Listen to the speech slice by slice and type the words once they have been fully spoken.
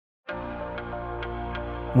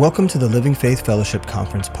Welcome to the Living Faith Fellowship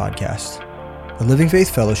Conference podcast. The Living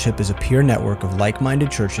Faith Fellowship is a peer network of like-minded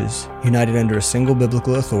churches united under a single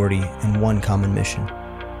biblical authority and one common mission.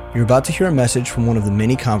 You're about to hear a message from one of the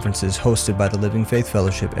many conferences hosted by the Living Faith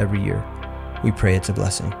Fellowship every year. We pray it's a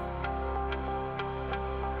blessing. Am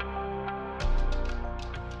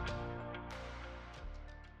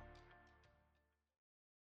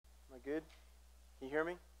I good? Can you hear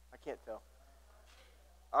me? I can't tell.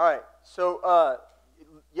 All right, so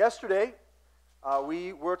yesterday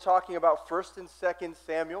we were talking about 1st and 2nd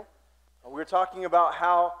Samuel. We were talking about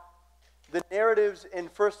how the narratives in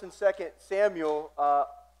 1st and 2nd Samuel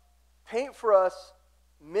paint for us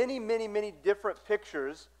many different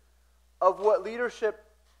pictures of what leadership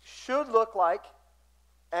should look like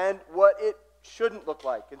and what it shouldn't look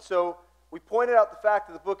like. And so we pointed out the fact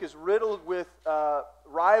that the book is riddled with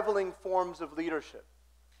rivaling forms of leadership.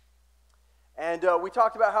 And we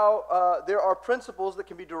talked about how there are principles that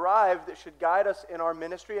can be derived that should guide us in our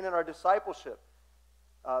ministry and in our discipleship.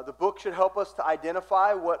 The book should help us to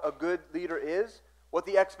identify what a good leader is, what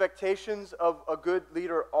the expectations of a good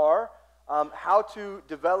leader are, how to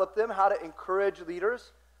develop them, how to encourage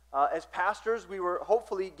leaders. As pastors, we were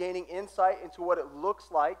hopefully gaining insight into what it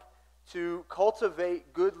looks like to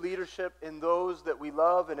cultivate good leadership in those that we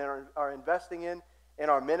love and are investing in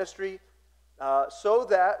our ministry. So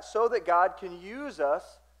that God can use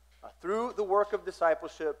us through the work of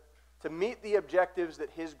discipleship to meet the objectives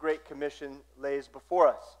that His Great Commission lays before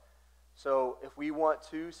us. So if we want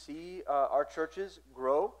to see our churches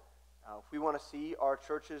grow, if we want to see our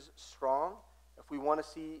churches strong, if we want to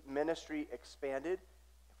see ministry expanded,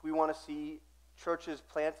 if we want to see churches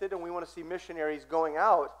planted and we want to see missionaries going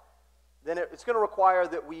out, then it's going to require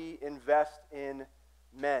that we invest in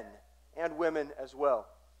men and women as well.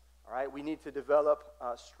 All right, we need to develop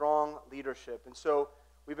strong leadership. And so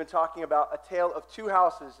we've been talking about a tale of two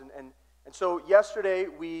houses. And so yesterday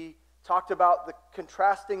we talked about the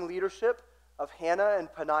contrasting leadership of Hannah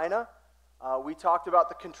and Peninnah. We talked about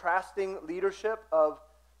the contrasting leadership of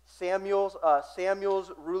Samuel's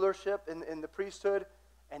rulership in the priesthood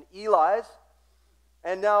and Eli's.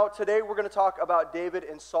 And now today we're going to talk about David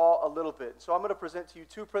and Saul a little bit. So I'm going to present to you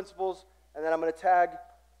two principles, and then I'm going to tag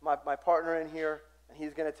my partner in here, and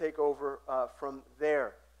he's going to take over from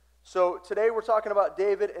there. So today we're talking about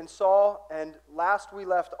David and Saul, and last we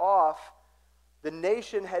left off, the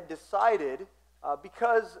nation had decided,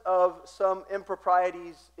 because of some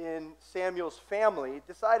improprieties in Samuel's family,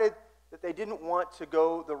 decided that they didn't want to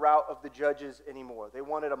go the route of the judges anymore. They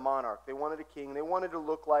wanted a monarch. They wanted a king. They wanted to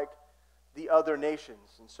look like the other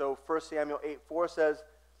nations. And so 1 Samuel 8:4 says,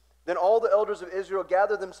 "Then all the elders of Israel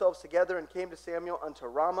gathered themselves together and came to Samuel unto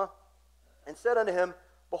Ramah, and said unto him,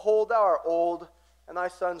 Behold, thou art old, and thy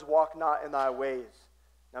sons walk not in thy ways.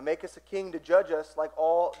 Now make us a king to judge us like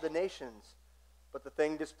all the nations. But the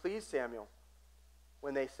thing displeased Samuel,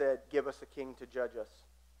 when they said, Give us a king to judge us.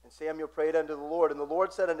 And Samuel prayed unto the Lord, and the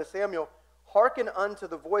Lord said unto Samuel, Hearken unto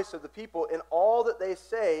the voice of the people in all that they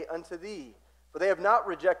say unto thee. For they have not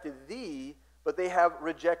rejected thee, but they have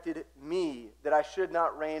rejected me, that I should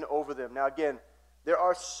not reign over them." Now again, there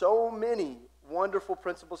are so many wonderful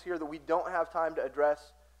principles here that we don't have time to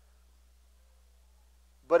address.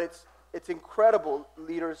 But it's incredible,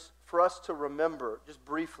 leaders, for us to remember, just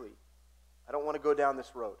briefly. I don't want to go down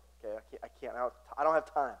this road. Okay, I don't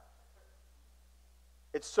have time.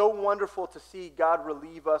 It's so wonderful to see God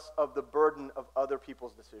relieve us of the burden of other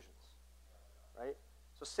people's decisions. Right?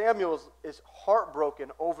 So Samuel is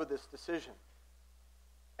heartbroken over this decision.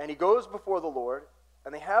 And he goes before the Lord,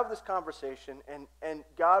 and they have this conversation, and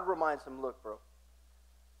God reminds him, look, bro,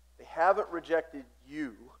 they haven't rejected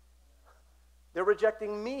you. They're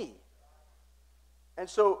rejecting me. And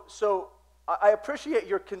so I appreciate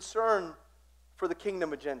your concern for the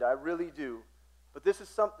kingdom agenda. I really do. But this is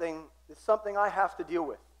something I have to deal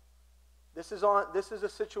with. This is a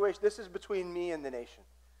situation, this is between me and the nation.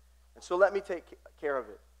 And so let me take care of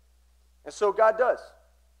it. And so God does.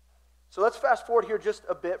 So let's fast forward here just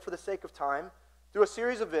a bit for the sake of time, through a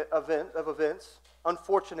series of events,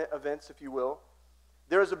 unfortunate events, if you will.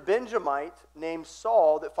 There is a Benjamite named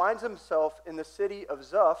Saul that finds himself in the city of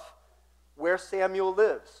Zuph, where Samuel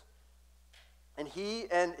lives. And he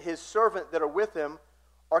and his servant that are with him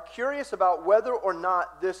are curious about whether or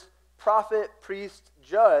not this prophet, priest,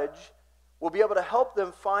 judge will be able to help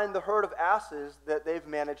them find the herd of asses that they've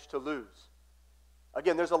managed to lose.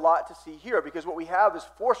 Again, there's a lot to see here, because what we have is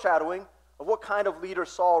foreshadowing of what kind of leader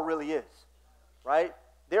Saul really is. Right?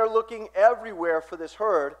 They're looking everywhere for this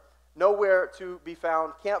herd, nowhere to be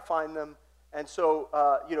found, can't find them. And so,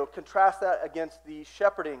 contrast that against the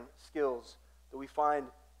shepherding skills that we find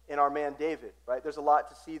in our man David, right? There's a lot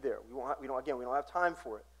to see there. We don't have time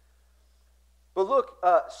for it. But look,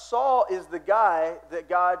 Saul is the guy that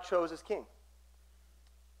God chose as king.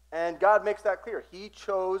 And God makes that clear. He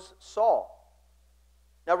chose Saul.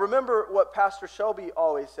 Now remember what Pastor Shelby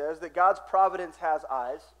always says, that God's providence has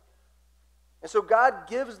eyes. And so God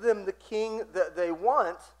gives them the king that they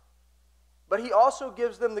want, but he also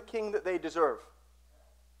gives them the king that they deserve.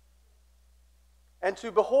 And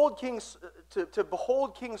to behold King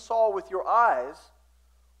Saul with your eyes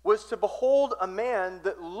was to behold a man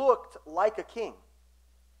that looked like a king.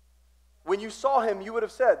 When you saw him, you would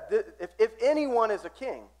have said, if anyone is a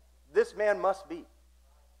king, this man must be.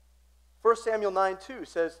 1 Samuel 9:2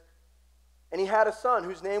 says, and he had a son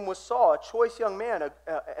whose name was Saul, a choice young man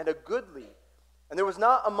and a goodly. And there was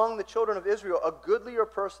not among the children of Israel a goodlier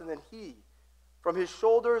person than he. From his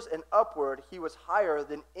shoulders and upward, he was higher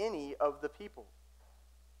than any of the people.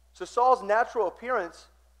 So Saul's natural appearance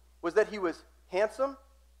was that he was handsome,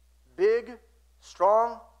 big,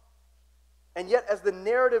 strong, and yet as the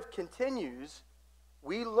narrative continues,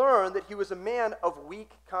 we learn that he was a man of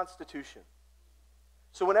weak constitution.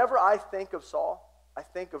 So whenever I think of Saul, I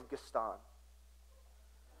think of Gaston. All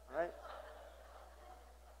right?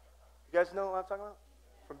 You guys know what I'm talking about?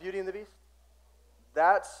 From Beauty and the Beast?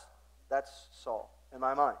 That's Saul in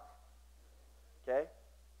my mind. Okay?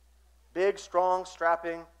 Big, strong,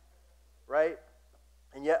 strapping, right?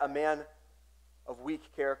 And yet a man of weak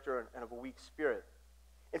character and of a weak spirit.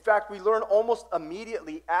 In fact, we learn almost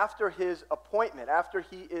immediately after his appointment, after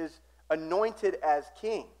he is anointed as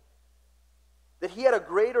king, that he had a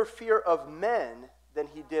greater fear of men than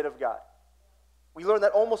he did of God. We learn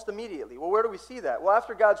that almost immediately. Well, where do we see that? Well,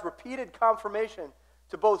 after God's repeated confirmation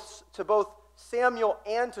to both Samuel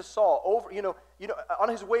and to Saul, on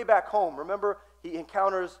his way back home, remember he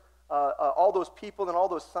encounters all those people and all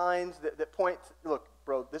those signs that point, look,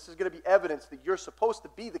 bro, this is going to be evidence that you're supposed to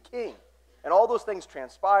be the king. And all those things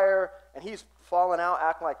transpire, and he's falling out,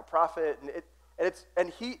 acting like a prophet,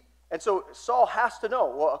 and so Saul has to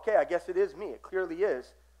know, well, okay, I guess it is me. It clearly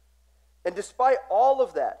is. And despite all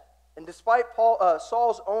of that, and despite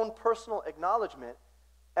Saul's own personal acknowledgement,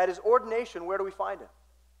 at his ordination, where do we find him?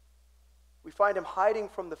 We find him hiding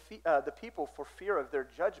from the people for fear of their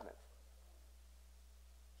judgment.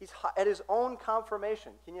 He's at his own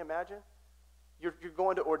confirmation. Can you imagine? You're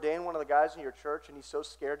going to ordain one of the guys in your church, and he's so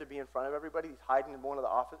scared to be in front of everybody, he's hiding in one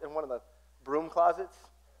of the broom closets.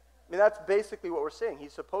 I mean, that's basically what we're saying.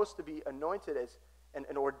 He's supposed to be anointed as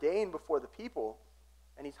and ordained before the people,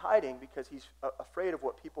 and he's hiding because he's afraid of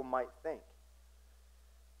what people might think.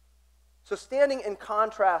 So standing in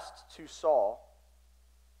contrast to Saul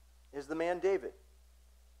is the man David.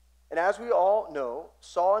 And as we all know,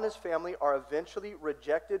 Saul and his family are eventually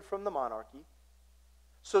rejected from the monarchy.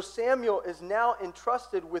 So Samuel is now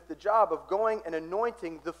entrusted with the job of going and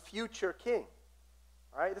anointing the future king.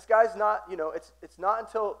 All right, this guy's not, it's not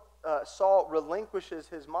until Saul relinquishes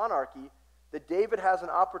his monarchy that David has an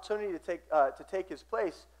opportunity to take his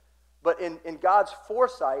place. But in God's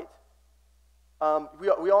foresight,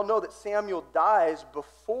 we all know that Samuel dies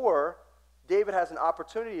before David has an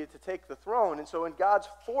opportunity to take the throne. And so in God's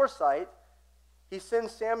foresight, he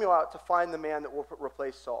sends Samuel out to find the man that will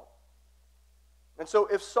replace Saul. And so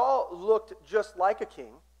if Saul looked just like a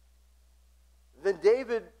king, then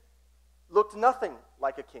David looked nothing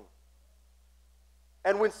like a king.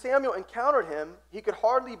 And when Samuel encountered him, he could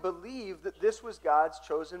hardly believe that this was God's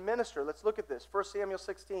chosen minister. Let's look at this. 1 Samuel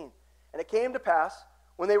 16. And it came to pass,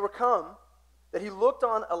 when they were come, that he looked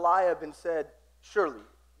on Eliab and said, surely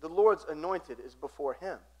the Lord's anointed is before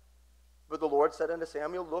him. But the Lord said unto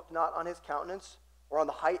Samuel, look not on his countenance or on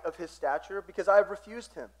the height of his stature, because I have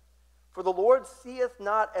refused him. For the Lord seeth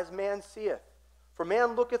not as man seeth. For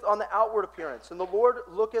man looketh on the outward appearance, and the Lord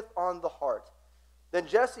looketh on the heart. Then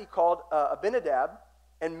Jesse called Abinadab,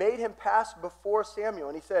 and made him pass before Samuel.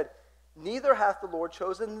 And he said, neither hath the Lord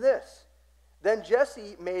chosen this. Then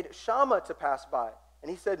Jesse made Shammah to pass by.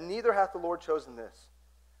 And he said, neither hath the Lord chosen this.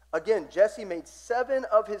 Again, Jesse made 7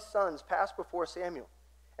 of his sons pass before Samuel.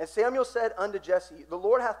 And Samuel said unto Jesse, the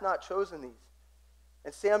Lord hath not chosen these.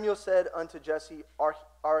 And Samuel said unto Jesse,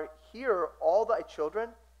 are here all thy children?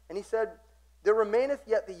 And he said, there remaineth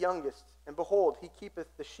yet the youngest, and behold, he keepeth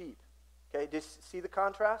the sheep. Okay, do you see the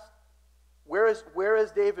contrast? Where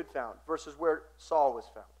is David found versus where Saul was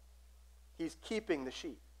found? He's keeping the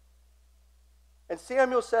sheep. And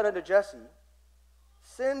Samuel said unto Jesse,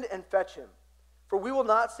 send and fetch him, for we will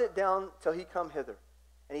not sit down till he come hither.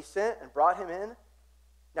 And he sent and brought him in.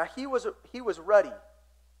 Now he was ruddy,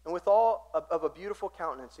 and withal of a beautiful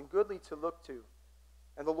countenance, and goodly to look to.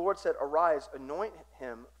 And the Lord said, arise, anoint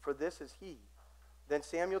him, for this is he. Then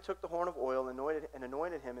Samuel took the horn of oil and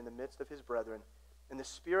anointed him in the midst of his brethren. And the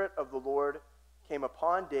Spirit of the Lord came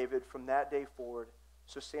upon David from that day forward.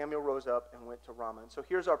 So Samuel rose up and went to Ramah. And so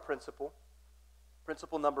here's our principle.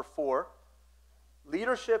 Principle number 4.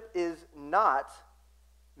 Leadership is not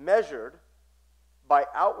measured by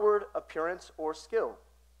outward appearance or skill,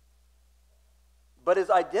 but is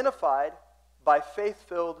identified by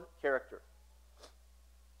faith-filled character.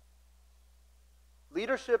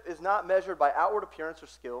 Leadership is not measured by outward appearance or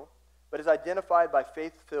skill, but is identified by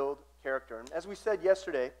faith-filled character. And as we said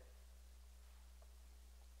yesterday,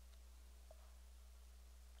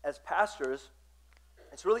 as pastors,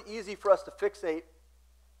 it's really easy for us to fixate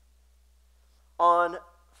on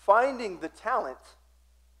finding the talent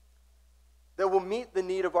that will meet the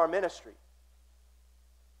need of our ministry.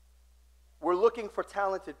 We're looking for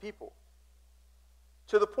talented people,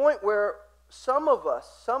 to the point where some of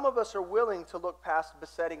us are willing to look past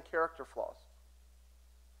besetting character flaws.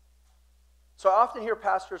 So I often hear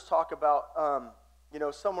pastors talk about,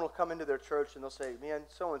 someone will come into their church and they'll say, man,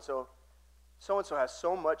 so-and-so has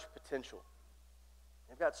so much potential.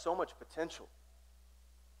 They've got so much potential.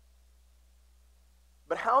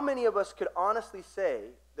 But how many of us could honestly say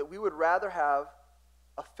that we would rather have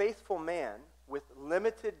a faithful man with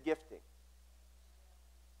limited gifting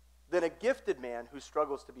than a gifted man who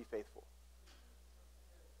struggles to be faithful?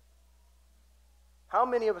 How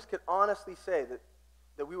many of us could honestly say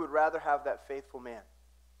that we would rather have that faithful man?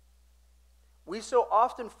 We so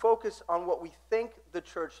often focus on what we think the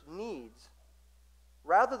church needs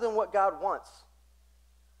rather than what God wants.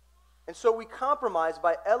 And so we compromise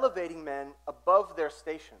by elevating men above their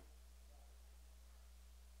station.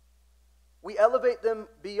 We elevate them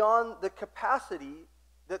beyond the capacity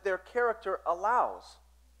that their character allows.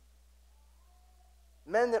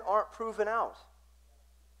 Men that aren't proven out.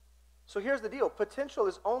 So here's the deal. Potential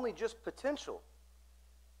is only just potential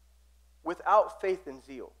without faith and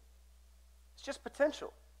zeal. It's just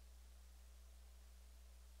potential.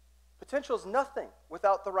 Potential is nothing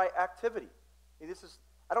without the right activity.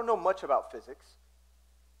 I don't know much about physics,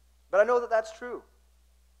 but I know that that's true.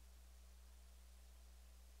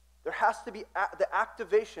 There has to be the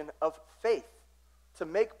activation of faith to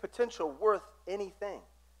make potential worth anything.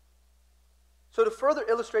 So to further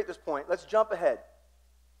illustrate this point, let's jump ahead.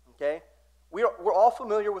 Okay? We're all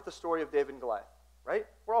familiar with the story of David and Goliath, right?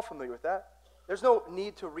 We're all familiar with that. There's no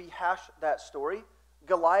need to rehash that story.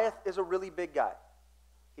 Goliath is a really big guy.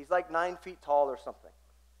 He's like 9 feet tall or something,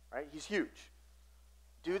 right? He's huge.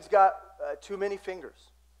 Dude's got too many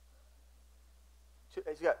fingers.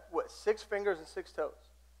 He's got, 6 fingers and 6 toes?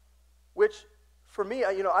 Which, for me,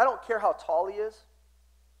 I don't care how tall he is.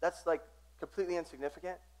 That's like completely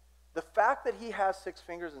insignificant. The fact that he has 6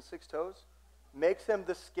 fingers and 6 toes makes him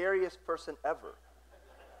the scariest person ever.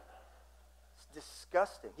 It's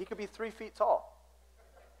disgusting. He could be 3 feet tall.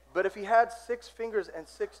 But if he had 6 fingers and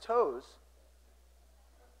 6 toes,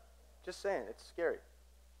 just saying, it's scary.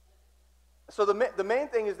 So the main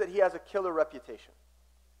thing is that he has a killer reputation,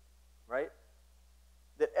 right?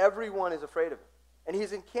 That everyone is afraid of him. And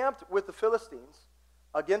he's encamped with the Philistines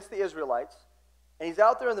against the Israelites, and he's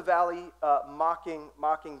out there in the valley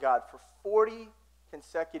mocking God for 40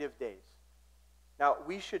 consecutive days. Now,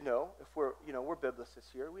 we should know, if we're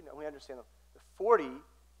biblicists here, we understand that 40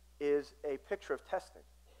 is a picture of testing.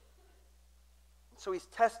 And so he's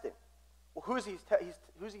testing. Well, who's he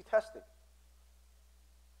testing?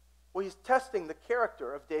 Well, he's testing the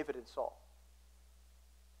character of David and Saul.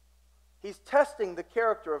 He's testing the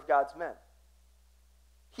character of God's men.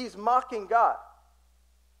 He's mocking God.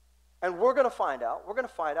 And we're going to find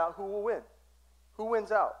out who will win. Who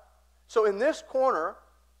wins out. So in this corner,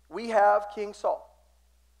 we have King Saul,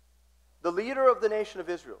 the leader of the nation of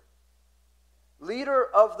Israel, leader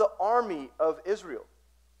of the army of Israel.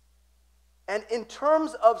 And in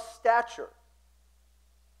terms of stature,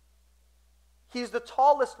 he's the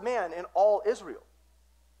tallest man in all Israel.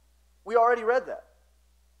 We already read that.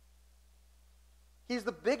 He's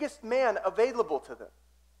the biggest man available to them.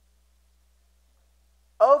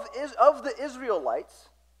 Of the Israelites,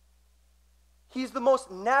 he's the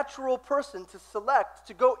most natural person to select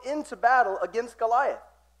to go into battle against Goliath.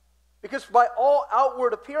 Because by all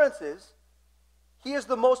outward appearances, he is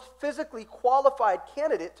the most physically qualified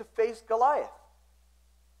candidate to face Goliath.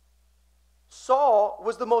 Saul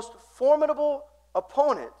was the most formidable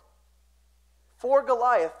opponent for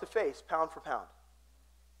Goliath to face, pound for pound.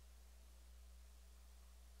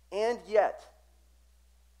 And yet,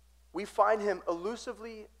 we find him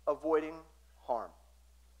elusively avoiding harm,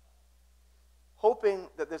 hoping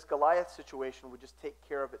that this Goliath situation would just take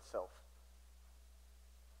care of itself.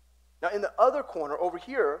 Now, in the other corner, over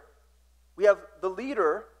here, We have the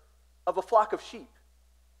leader of a flock of sheep.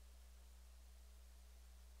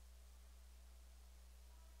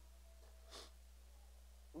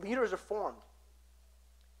 Leaders are formed.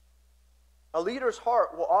 A leader's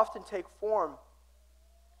heart will often take form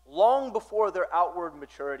long before their outward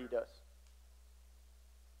maturity does.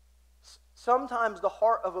 Sometimes the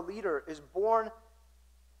heart of a leader is born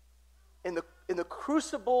in the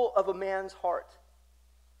crucible of a man's heart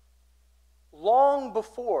long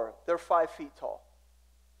before they're 5 feet tall,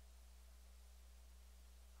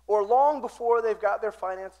 or long before they've got their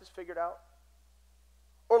finances figured out,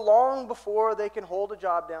 or long before they can hold a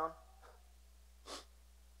job down.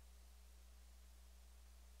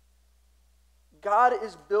 God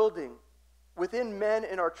is building within men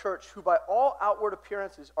in our church who by all outward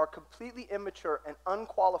appearances are completely immature and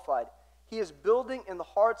unqualified. He is building in the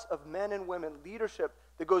hearts of men and women leadership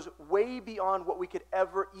that goes way beyond what we could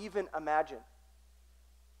ever even imagine.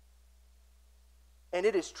 And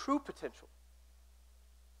it is true potential.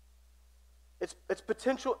 It's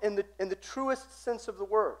potential in the truest sense of the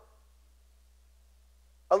word.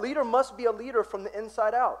 A leader must be a leader from the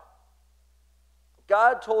inside out.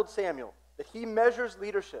 God told Samuel that he measures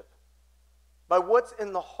leadership by what's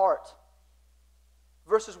in the heart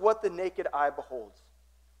versus what the naked eye beholds.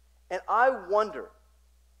 And I wonder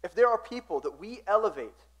if there are people that we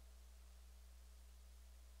elevate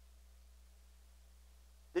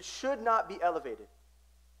that should not be elevated.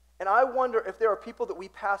 And I wonder if there are people that we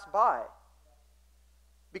pass by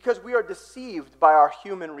because we are deceived by our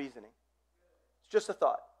human reasoning. It's just a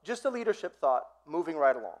thought, just a leadership thought, moving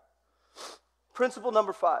right along. Principle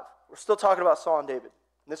number 5. We're still talking about Saul and David.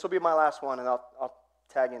 And this will be my last one, and I'll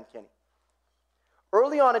tag in Kenny.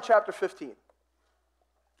 Early on in chapter 15,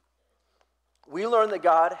 we learn that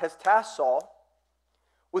God has tasked Saul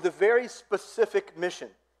with a very specific mission: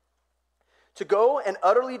 to go and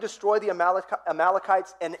utterly destroy the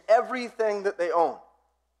Amalekites and everything that they own.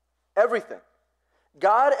 Everything.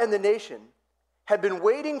 God and the nation had been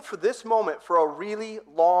waiting for this moment for a really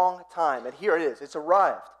long time, and here it is. It's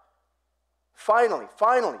arrived. Finally,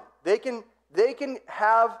 they can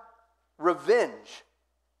have revenge,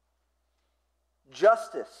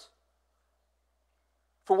 justice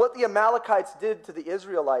for what the Amalekites did to the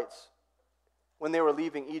Israelites when they were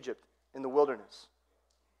leaving Egypt in the wilderness.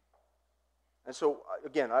 And so,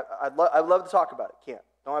 again, I'd love to talk about it.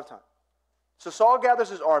 Don't have time. So Saul gathers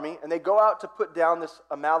his army, and they go out to put down this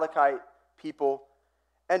Amalekite people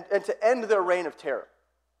and to end their reign of terror.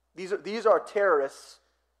 These are terrorists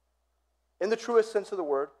in the truest sense of the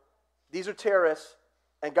word. These are terrorists,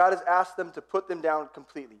 and God has asked them to put them down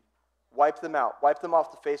completely. Wipe them out. Wipe them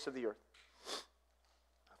off the face of the earth.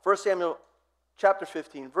 1 Samuel chapter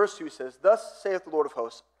 15, verse 2 says, "Thus saith the Lord of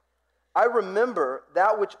hosts, I remember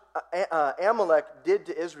that which Amalek did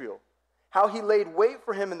to Israel, how he laid wait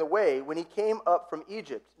for him in the way when he came up from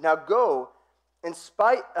Egypt. Now go and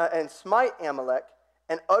smite Amalek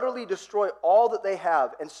and utterly destroy all that they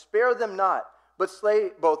have, and spare them not, but slay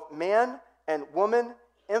both man and woman,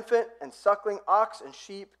 infant and suckling, ox and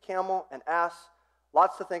sheep, camel and ass."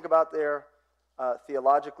 Lots to think about there.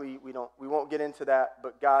 Theologically, we won't get into that,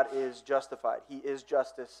 but God is justified. He is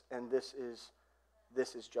justice, and this is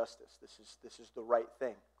justice. This is the right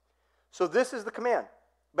thing. So this is the command.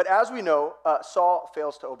 But as we know, Saul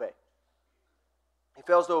fails to obey. He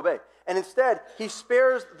fails to obey. And instead, he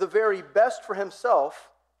spares the very best for himself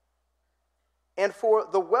and for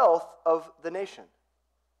the wealth of the nation.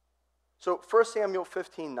 So 1 Samuel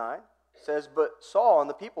 15:9 says, "But Saul and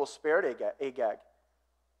the people spared Agag,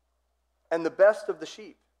 and the best of the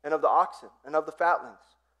sheep, and of the oxen, and of the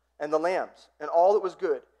fatlings, and the lambs, and all that was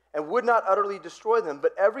good, and would not utterly destroy them,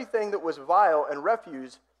 but everything that was vile and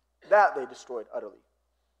refuse, that they destroyed utterly."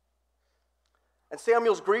 And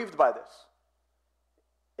Samuel's grieved by this.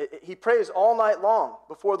 He prays all night long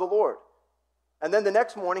before the Lord. And then the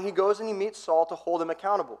next morning he goes and he meets Saul to hold him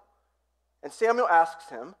accountable. And Samuel asks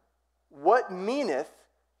him, "What meaneth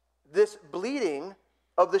this bleating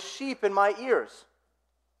of the sheep in my ears?"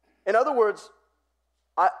 In other words,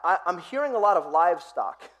 I'm hearing a lot of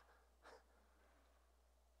livestock.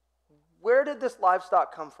 Where did this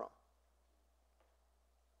livestock come from?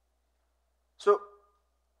 So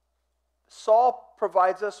Saul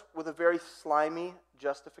provides us with a very slimy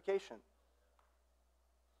justification.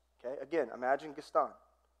 Okay, again, imagine Gaston.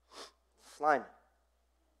 Slimy.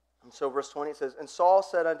 And so verse 20 says, "And Saul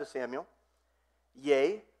said unto Samuel,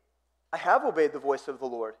 Yea, I have obeyed the voice of the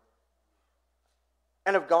Lord,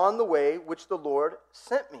 and have gone the way which the Lord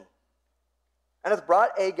sent me, and hath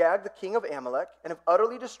brought Agag, the king of Amalek, and have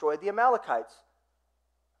utterly destroyed the Amalekites.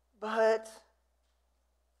 But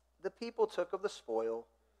the people took of the spoil,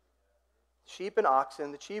 sheep and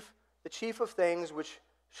oxen, the chief of things which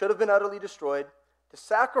should have been utterly destroyed, to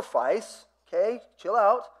sacrifice, okay, chill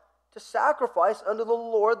out, to sacrifice unto the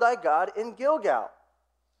Lord thy God in Gilgal.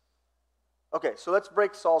 Okay, so let's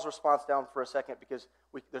break Saul's response down for a second because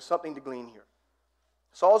there's something to glean here.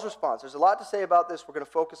 Saul's response. There's a lot to say about this. We're going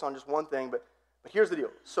to focus on just one thing, but here's the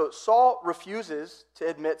deal. So Saul refuses to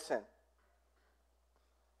admit sin.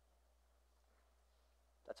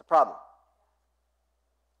 That's a problem.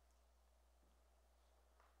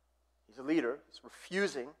 He's a leader. He's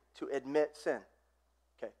refusing to admit sin.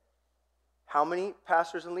 Okay. How many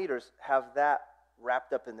pastors and leaders have that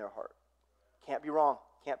wrapped up in their heart? Can't be wrong.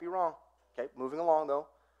 Can't be wrong. Okay, moving along though.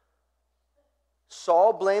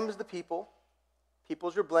 Saul blames the people.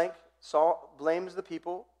 People's your blank. Saul blames the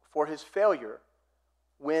people for his failure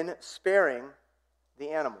when sparing the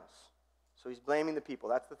animals. So he's blaming the people.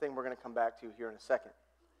 That's the thing we're going to come back to here in a second.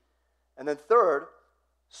 And then third,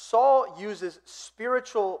 Saul uses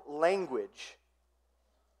spiritual language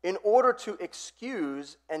in order to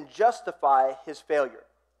excuse and justify his failure.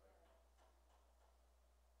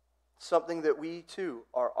 Something that we too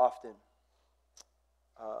are often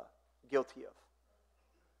guilty of.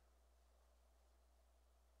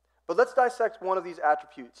 But let's dissect one of these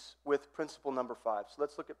attributes with principle number 5. So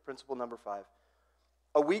let's look at principle number 5.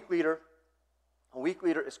 A weak leader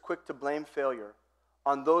is quick to blame failure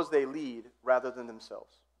on those they lead rather than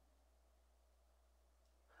themselves.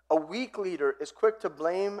 A weak leader is quick to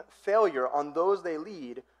blame failure on those they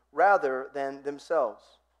lead rather than themselves.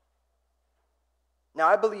 Now,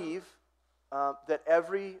 I believe that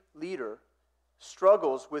every leader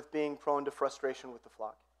struggles with being prone to frustration with the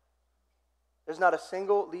flock. There's not a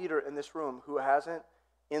single leader in this room who hasn't,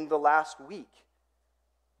 in the last week,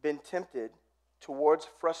 been tempted towards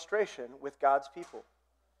frustration with God's people.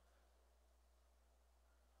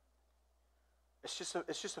 It's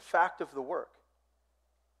just a fact of the work.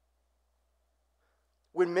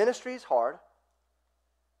 When ministry is hard,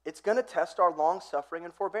 it's going to test our long-suffering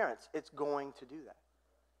and forbearance. It's going to do that.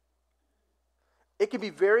 It can be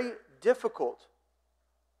very difficult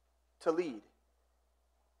to lead.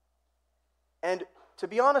 And to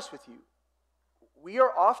be honest with you, we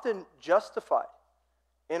are often justified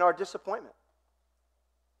in our disappointment.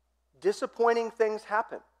 Disappointing things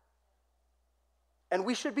happen. And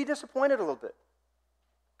we should be disappointed a little bit.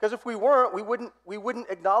 Because if we weren't, we wouldn't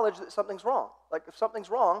acknowledge that something's wrong. Like if something's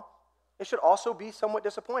wrong, it should also be somewhat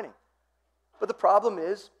disappointing. But the problem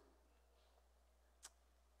is,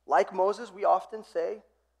 like Moses, we often say,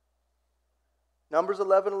 Numbers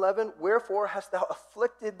 11:11, wherefore hast thou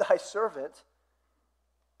afflicted thy servant,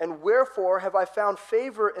 and wherefore have I found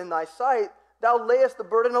favor in thy sight? Thou layest the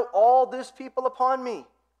burden of all this people upon me.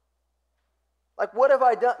 Like, what have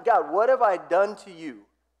I done? God, what have I done to you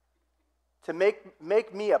to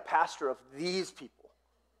make me a pastor of these people?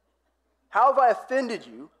 How have I offended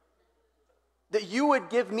you that you would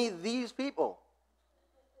give me these people?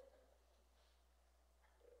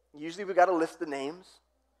 Usually we got to list the names,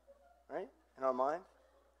 right, in our mind.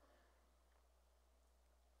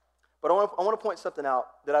 But I want to point something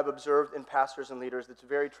out that I've observed in pastors and leaders that's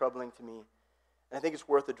very troubling to me, and I think it's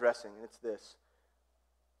worth addressing, and it's this.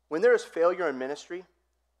 When there is failure in ministry,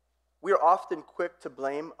 we are often quick to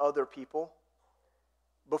blame other people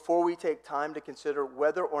before we take time to consider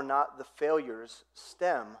whether or not the failures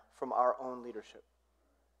stem from our own leadership.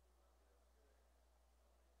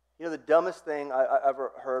 You know, the dumbest thing I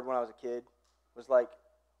ever heard when I was a kid was like,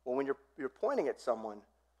 well, when you're pointing at someone,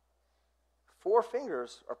 4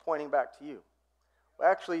 fingers are pointing back to you.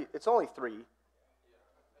 Well, actually, it's only 3.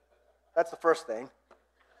 That's the first thing.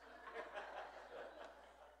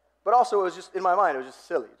 But also, it was just, in my mind, it was just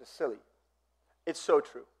silly. It's so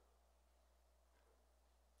true.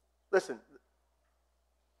 Listen,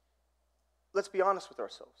 let's be honest with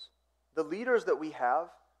ourselves. The leaders that we have,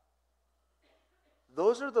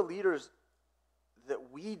 those are the leaders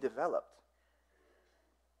that we developed.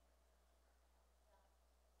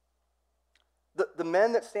 The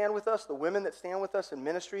men that stand with us, the women that stand with us in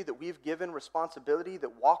ministry, that we've given responsibility,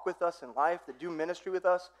 that walk with us in life, that do ministry with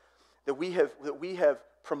us, that we have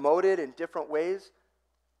promoted in different ways,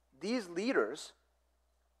 these leaders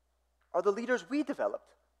are the leaders we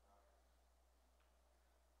developed.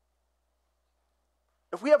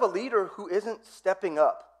 If we have a leader who isn't stepping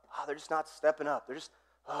up, they're just not stepping up, they're just,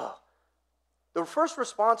 the first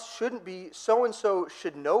response shouldn't be so-and-so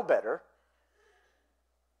should know better,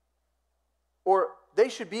 or they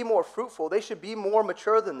should be more fruitful, they should be more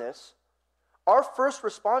mature than this. Our first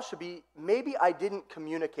response should be, maybe I didn't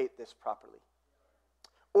communicate this properly.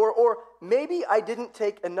 Or maybe I didn't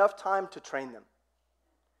take enough time to train them.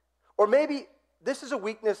 Or maybe this is a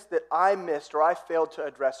weakness that I missed or I failed to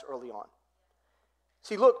address early on.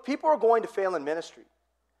 See, look, people are going to fail in ministry.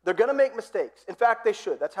 They're going to make mistakes. In fact, they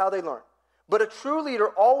should. That's how they learn. But a true leader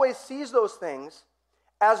always sees those things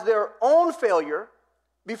as their own failure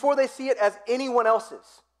before they see it as anyone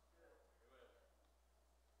else's.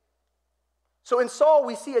 So in Saul,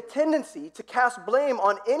 we see a tendency to cast blame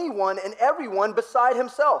on anyone and everyone beside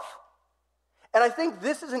himself. And I think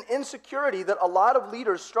this is an insecurity that a lot of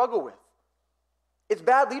leaders struggle with. It's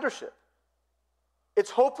bad leadership. It's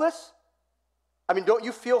hopeless. I mean, don't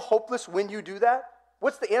you feel hopeless when you do that?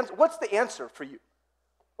 What's the answer? What's the answer for you?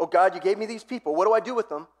 Oh God, you gave me these people. What do I do with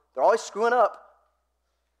them? They're always screwing up.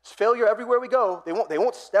 There's failure everywhere we go. They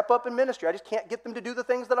won't step up in ministry. I just can't get them to do the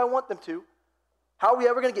things that I want them to. How are we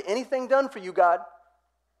ever going to get anything done for you, God?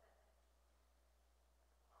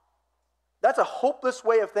 That's a hopeless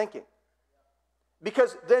way of thinking.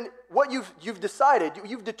 Because then what you've decided,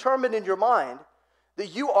 you've determined in your mind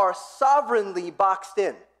that you are sovereignly boxed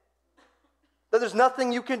in. That there's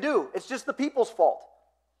nothing you can do. It's just the people's fault.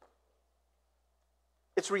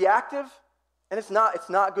 It's reactive, and it's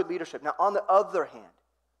not good leadership. Now, on the other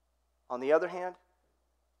hand,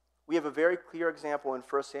 we have a very clear example in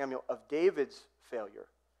 1 Samuel of David's failure,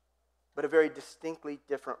 but a very distinctly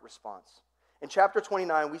different response. In chapter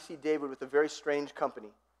 29, we see David with a very strange company.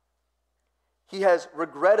 He has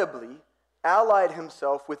regrettably allied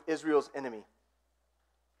himself with Israel's enemy.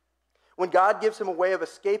 When God gives him a way of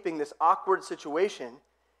escaping this awkward situation,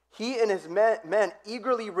 he and his men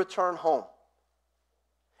eagerly return home.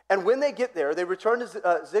 And when they get there, they return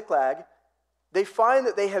to Ziklag. They find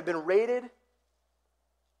that they have been raided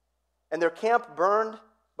and their camp burned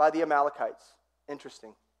by the Amalekites.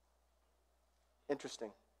 Interesting,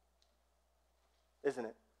 isn't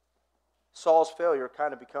it? Saul's failure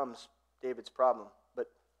kind of becomes David's problem. But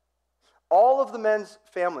all of the men's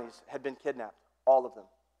families had been kidnapped, all of them.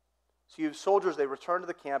 So you have soldiers, they return to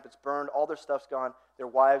the camp, it's burned, all their stuff's gone, their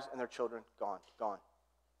wives and their children gone.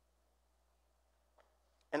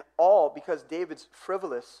 And all because David's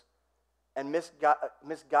frivolous and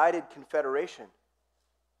misguided confederation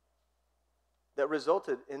that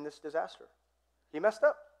resulted in this disaster. He messed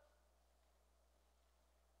up.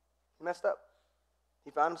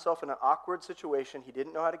 He found himself in an awkward situation. He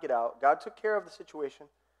didn't know how to get out. God took care of the situation,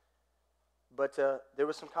 but there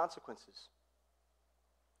were some consequences.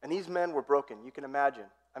 And these men were broken. You can imagine.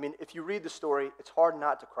 I mean, if you read the story, it's hard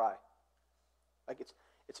not to cry. Like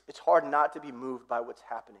it's hard not to be moved by what's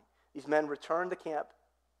happening. These men returned to camp.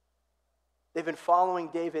 They've been following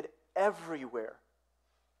David everywhere.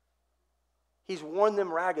 He's worn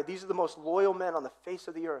them ragged. These are the most loyal men on the face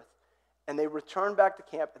of the earth. And they return back to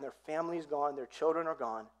camp, and their family's gone, their children are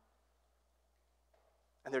gone,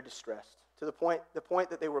 and they're distressed to the point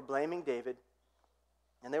that they were blaming David,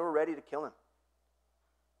 and they were ready to kill him.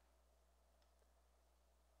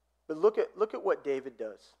 But look at what David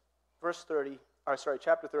does.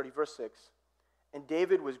 Chapter 30, verse 6. And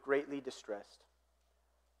David was greatly distressed,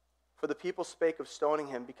 for the people spake of stoning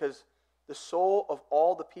him, because the soul of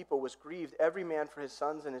all the people was grieved, every man for his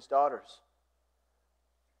sons and his daughters.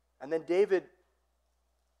 And then David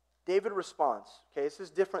responds. Okay, this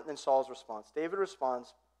is different than Saul's response. David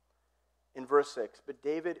responds in verse 6. But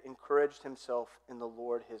David encouraged himself in the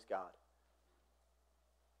Lord his God.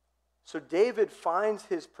 So David finds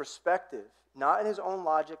his perspective, not in his own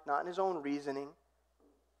logic, not in his own reasoning.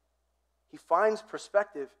 He finds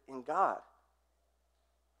perspective in God.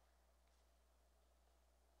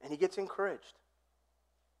 And he gets encouraged.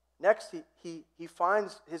 Next, he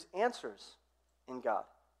finds his answers in God.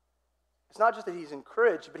 It's not just that he's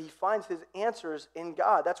encouraged, but he finds his answers in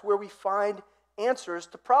God. That's where we find answers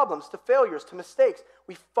to problems, to failures, to mistakes.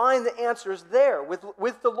 We find the answers there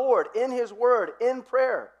with the Lord, in his word, in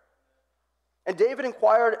prayer. And David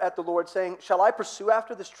inquired at the Lord, saying, shall I pursue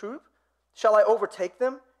after this troop? Shall I overtake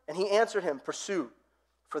them? And he answered him, pursue,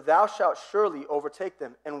 for thou shalt surely overtake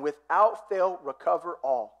them, and without fail recover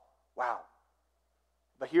all. Wow.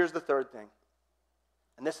 But here's the third thing.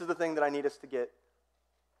 And this is the thing that I need us to get.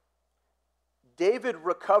 David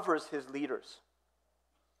recovers his leaders.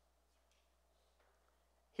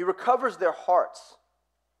 He recovers their hearts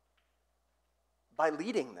by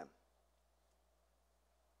leading them.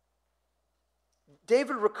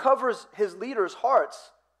 David recovers his leaders'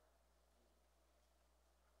 hearts.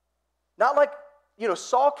 Not like,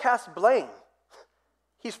 Saul casts blame.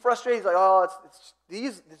 He's frustrated. He's like, oh,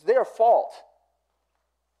 it's their fault.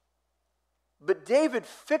 But David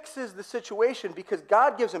fixes the situation because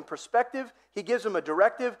God gives him perspective, he gives him a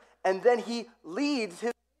directive, and then he leads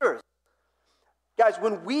his leaders. Guys,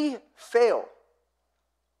 when we fail,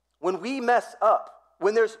 when we mess up,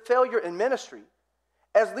 when there's failure in ministry,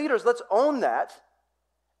 As leaders, let's own that,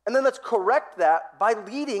 and then let's correct that by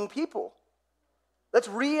leading people. Let's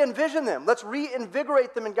re-envision them. Let's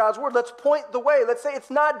reinvigorate them in God's word. Let's point the way. Let's say it's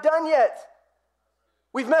not done yet.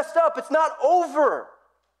 We've messed up. It's not over.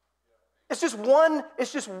 It's just one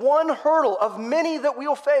hurdle of many that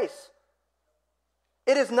we'll face.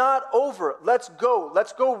 It is not over. Let's go.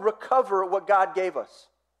 Let's go recover what God gave us.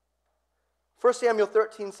 1 Samuel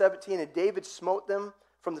 13:17, and David smote them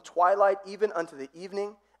from the twilight even unto the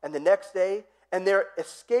evening, and the next day, and there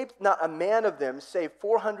escaped not a man of them, save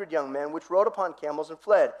 400 young men, which rode upon camels and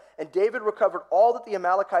fled. And David recovered all that the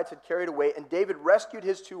Amalekites had carried away, and David rescued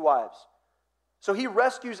his 2 wives. So he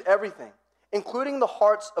rescues everything, including the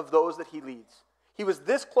hearts of those that he leads. He was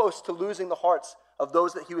this close to losing the hearts of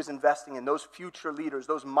those that he was investing in, those future leaders,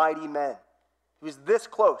 those mighty men. He was this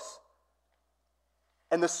close.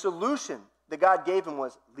 And the solution that God gave him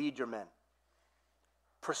was, lead your men.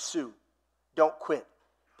 Pursue. Don't quit.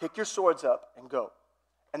 Pick your swords up and go.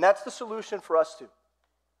 And that's the solution for us too.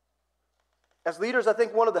 As leaders, I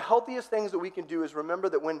think one of the healthiest things that we can do is remember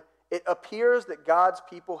that when it appears that God's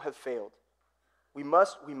people have failed, we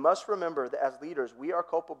must remember that as leaders, we are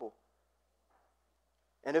culpable.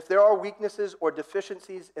 And if there are weaknesses or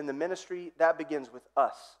deficiencies in the ministry, that begins with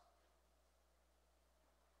us.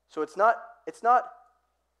 So it's not,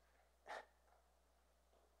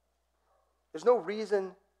 there's no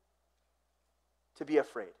reason to be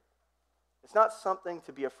afraid. It's not something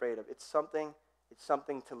to be afraid of. It's something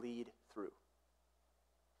to lead through.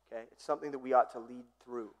 Okay? It's something that we ought to lead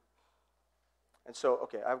through. And so,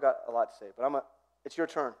 okay, I've got a lot to say, but it's your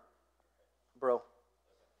turn, bro.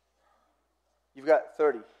 You've got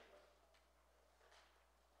 30.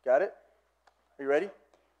 Got it? Are you ready?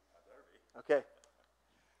 Okay.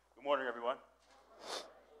 Good morning, everyone.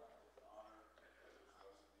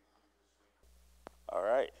 All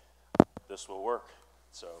right, this will work.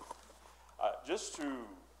 So, just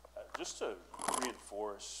to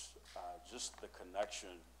reinforce just the connection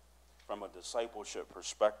from a discipleship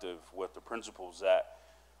perspective with the principles that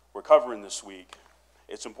we're covering this week,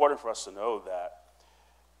 it's important for us to know that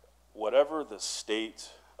whatever the state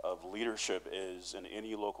of leadership is in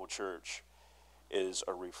any local church is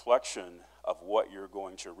a reflection of what you're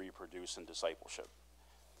going to reproduce in discipleship.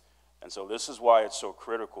 And so this is why it's so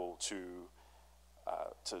critical to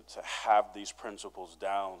have these principles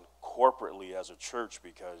down corporately as a church,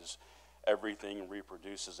 because everything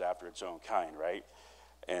reproduces after its own kind, right?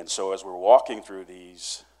 And so as we're walking through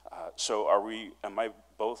these, am I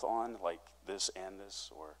both on, like this and this,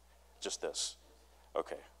 or just this?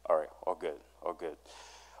 Okay, all right, all good.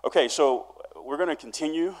 Okay, so we're going to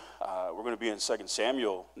continue. We're going to be in 2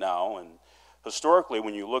 Samuel now, and historically,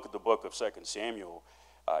 when you look at the book of 2 Samuel,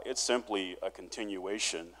 it's simply a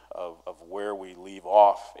continuation of where we leave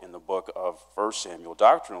off in the book of 1 Samuel.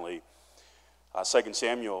 Doctrinally, 2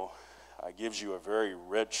 Samuel gives you a very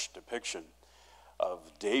rich depiction of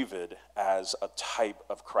David as a type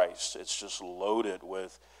of Christ. It's just loaded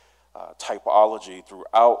with typology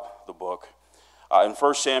throughout the book. In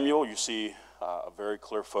 1 Samuel, you see a very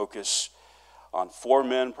clear focus on 4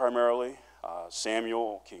 men primarily,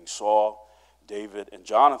 Samuel, King Saul, David, and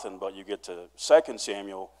Jonathan. But you get to 2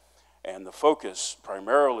 Samuel, and the focus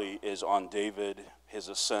primarily is on David, his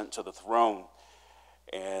ascent to the throne,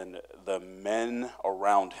 and the men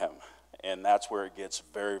around him. And that's where it gets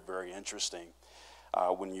very, very interesting.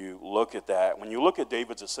 When you look at that, when you look at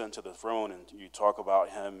David's ascent to the throne, and you talk about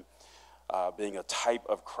him being a type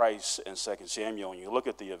of Christ in 2 Samuel, and you look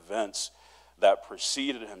at the events that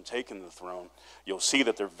preceded him taking the throne, you'll see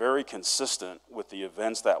that they're very consistent with the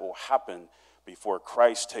events that will happen before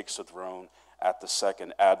Christ takes the throne at the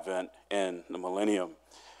second advent in the millennium.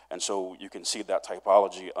 And so you can see that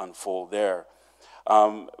typology unfold there.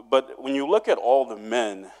 But when you look at all the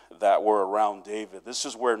men that were around David, this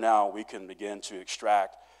is where now we can begin to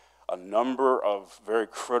extract a number of very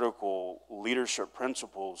critical leadership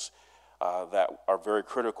principles that are very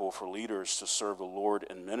critical for leaders to serve the Lord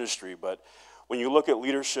in ministry. But when you look at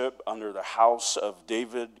leadership under the house of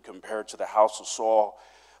David compared to the house of Saul,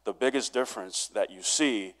 the biggest difference that you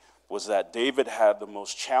see was that David had the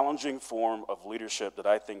most challenging form of leadership that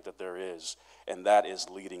I think that there is, and that is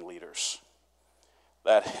leading leaders.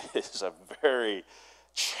 That is a very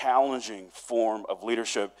challenging form of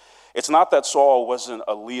leadership. It's not that Saul wasn't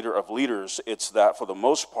a leader of leaders, it's that for the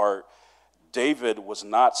most part, David was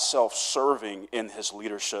not self-serving in his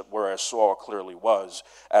leadership, whereas Saul clearly was,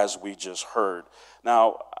 as we just heard.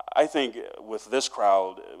 Now, I think with this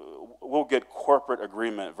crowd, we'll get corporate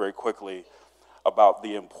agreement very quickly about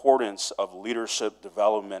the importance of leadership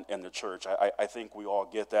development in the church. I think we all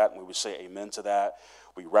get that, and we would say amen to that.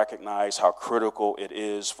 We recognize how critical it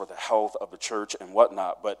is for the health of the church and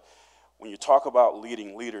whatnot. But when you talk about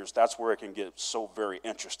leading leaders, that's where it can get so very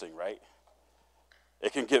interesting, right?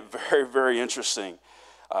 It can get very, very interesting.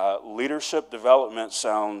 Leadership development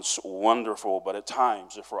sounds wonderful, but at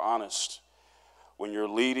times, if we're honest, when you're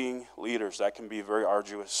leading leaders, that can be very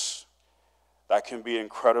arduous. That can be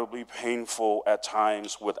incredibly painful at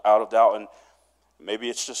times, without a doubt. And maybe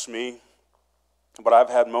it's just me, but I've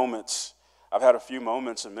had a few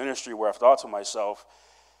moments in ministry where I've thought to myself,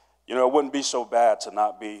 you know, it wouldn't be so bad to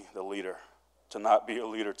not be the leader, to not be a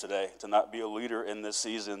leader today, to not be a leader in this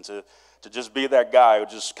season, to just be that guy who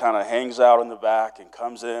just kind of hangs out in the back and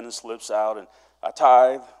comes in and slips out. And I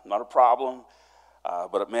tithe, not a problem.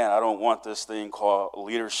 But man, I don't want this thing called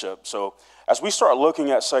leadership. So as we start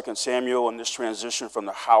looking at 2 Samuel and this transition from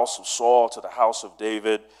the house of Saul to the house of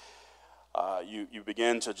David, you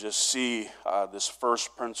begin to just see this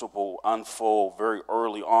first principle unfold very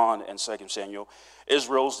early on in 2 Samuel.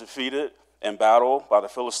 Israel's defeated in battle by the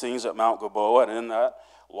Philistines at Mount Gilboa, and in that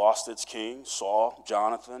lost its king, Saul,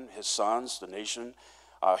 Jonathan, his sons, the nation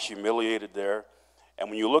humiliated there. And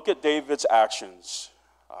when you look at David's actions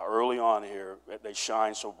early on here, they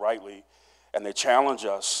shine so brightly, and they challenge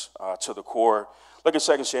us to the core. Look at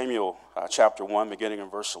 2 Samuel chapter 1, beginning in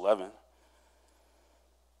verse 11. It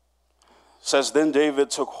says, "Then David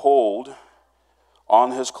took hold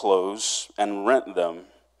on his clothes and rent them,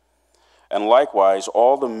 and likewise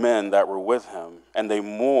all the men that were with him, and they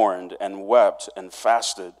mourned and wept and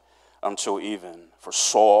fasted until even for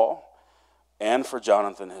Saul and for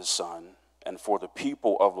Jonathan his son, and for the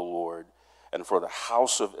people of the Lord, and for the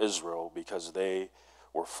house of Israel, because they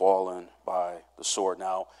were fallen by the sword."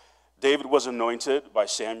 Now, David was anointed by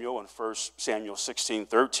Samuel in 1 Samuel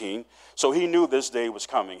 16:13, so he knew this day was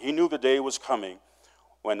coming. He knew the day was coming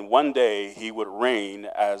when one day he would reign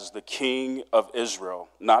as the king of Israel.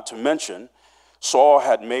 Not to mention, Saul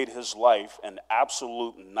had made his life an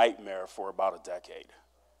absolute nightmare for about a decade.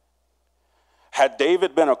 Had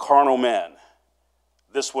David been a carnal man,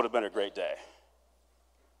 this would have been a great day.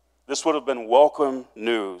 This would have been welcome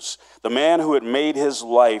news. The man who had made his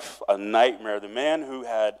life a nightmare, the man who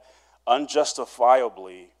had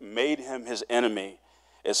unjustifiably made him his enemy,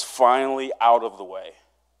 is finally out of the way.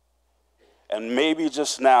 And maybe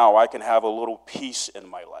just now I can have a little peace in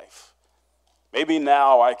my life. Maybe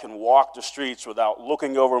now I can walk the streets without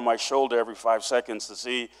looking over my shoulder every 5 seconds to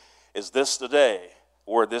see, is this the day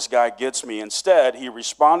where this guy gets me? Instead, he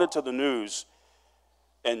responded to the news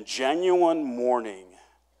in genuine mourning.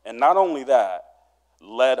 And not only that,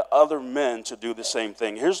 led other men to do the same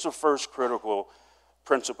thing. Here's the first critical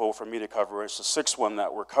principle for me to cover. It's the sixth one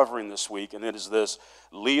that we're covering this week, and it is this: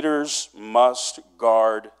 leaders must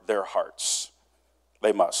guard their hearts.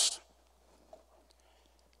 They must.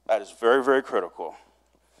 That is very, very critical.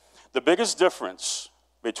 The biggest difference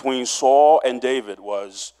between Saul and David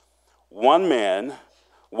was one man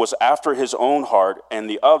was after his own heart and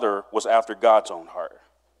the other was after God's own heart.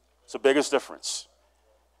 It's the biggest difference.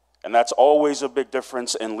 And that's always a big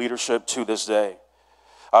difference in leadership to this day.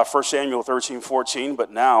 1 Samuel 13:14,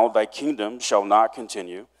 "But now thy kingdom shall not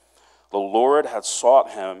continue. The Lord hath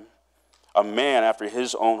sought him a man after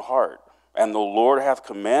his own heart, and the Lord hath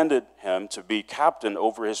commanded him to be captain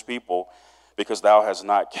over his people, because thou hast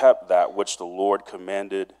not kept that which the Lord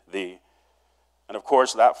commanded thee." And of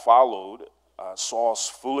course, that followed Saul's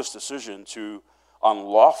foolish decision to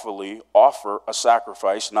unlawfully offer a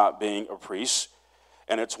sacrifice, not being a priest.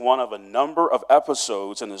 And it's one of a number of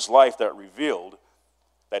episodes in his life that revealed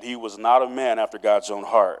that he was not a man after God's own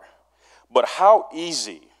heart. But how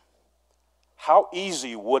easy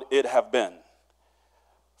would it have been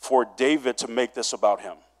for David to make this about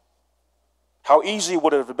him? How easy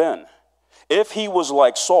would it have been? If he was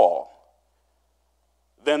like Saul,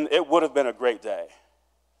 then it would have been a great day.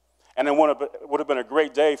 And it would have been a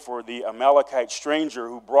great day for the Amalekite stranger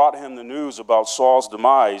who brought him the news about Saul's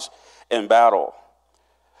demise in battle.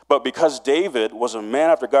 But because David was a man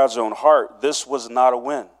after God's own heart, this was not a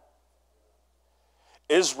win.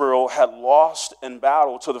 Israel had lost in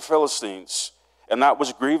battle to the Philistines, and that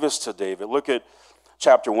was grievous to David. Look at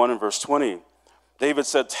chapter 1 and verse 20. David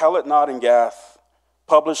said, "Tell it not in Gath,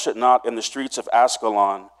 publish it not in the streets of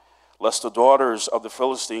Ascalon, lest the daughters of the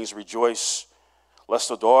Philistines rejoice, lest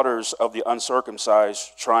the daughters of the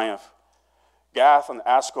uncircumcised triumph." Gath and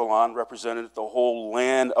Ascalon represented the whole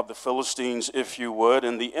land of the Philistines, if you would,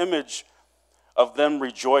 and the image of them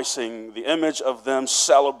rejoicing, the image of them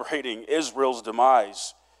celebrating Israel's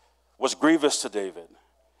demise was grievous to David.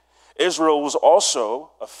 Israel was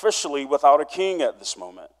also officially without a king at this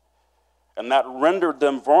moment. And that rendered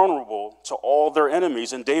them vulnerable to all their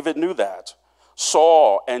enemies. And David knew that.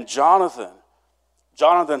 Saul and Jonathan,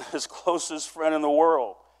 his closest friend in the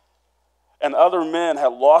world, and other men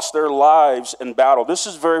had lost their lives in battle. This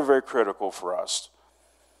is very, very critical for us.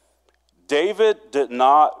 David did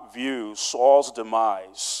not view Saul's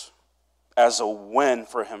demise as a win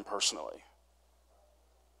for him personally.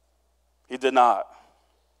 He did not.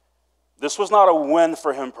 This was not a win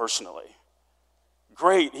for him personally.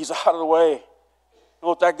 Great, he's out of the way. You know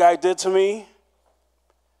what that guy did to me?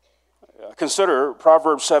 Consider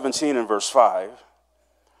Proverbs 17 and verse 5.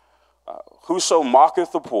 Whoso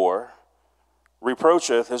mocketh the poor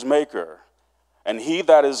reproacheth his maker, and he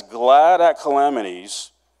that is glad at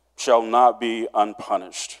calamities shall not be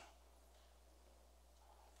unpunished.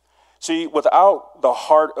 See, without the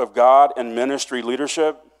heart of God in ministry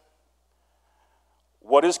leadership,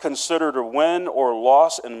 what is considered a win or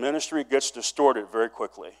loss in ministry gets distorted very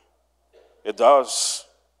quickly. It does.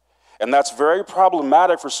 And that's very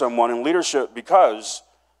problematic for someone in leadership because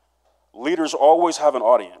leaders always have an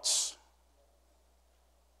audience.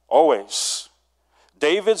 Always.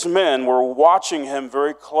 David's men were watching him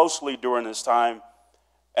very closely during this time,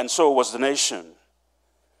 and so was the nation.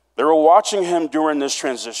 They were watching him during this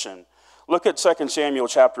transition. Look at 2 Samuel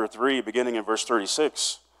chapter 3, beginning in verse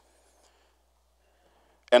 36.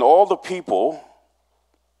 And all the people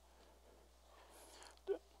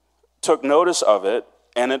took notice of it,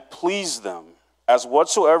 and it pleased them, as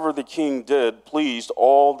whatsoever the king did pleased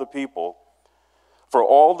all the people. For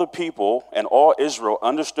all the people and all Israel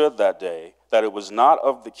understood that day that it was not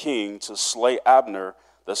of the king to slay Abner,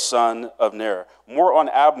 the son of Ner. More on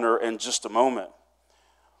Abner in just a moment.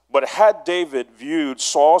 But had David viewed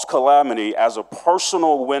Saul's calamity as a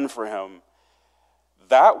personal win for him,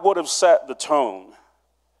 that would have set the tone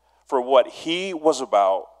for what he was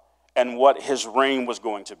about and what his reign was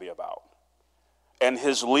going to be about. And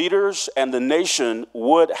his leaders and the nation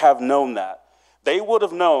would have known that. They would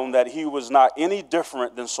have known that he was not any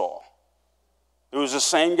different than Saul. It was the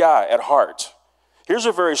same guy at heart. Here's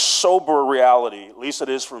a very sober reality, at least it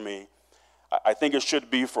is for me. I think it should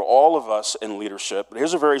be for all of us in leadership. But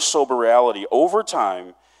here's a very sober reality. Over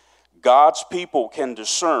time, God's people can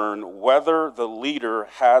discern whether the leader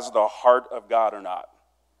has the heart of God or not.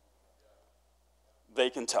 They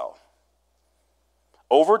can tell.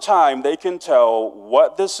 Over time, they can tell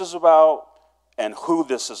what this is about and who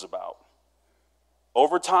this is about.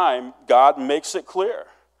 Over time, God makes it clear.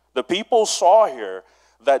 The people saw here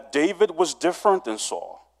that David was different than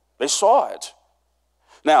Saul. They saw it.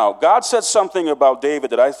 Now, God said something about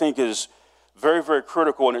David that I think is very, very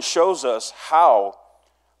critical, and it shows us how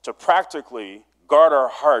to practically guard our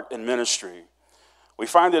heart in ministry. We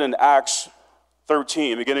find it in Acts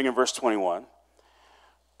 13, beginning in verse 21.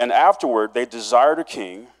 And afterward they desired a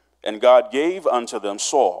king, and God gave unto them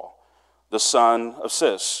Saul, the son of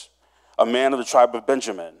Cis, a man of the tribe of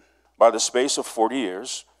Benjamin, by the space of 40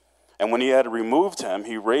 years. And when he had removed him,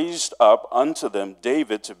 he raised up unto them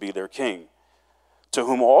David to be their king, to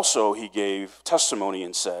whom also he gave testimony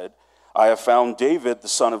and said, I have found David the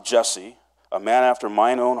son of Jesse, a man after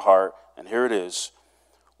mine own heart, and here it is,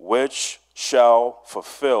 which shall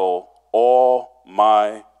fulfill all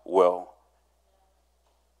my will.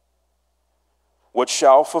 Which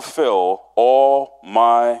shall fulfill all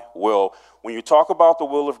my will. When you talk about the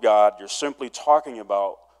will of God, you're simply talking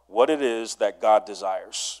about what it is that God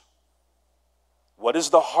desires. What is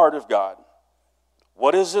the heart of God?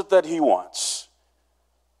 What is it that he wants?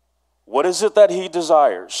 What is it that he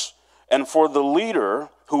desires? And for the leader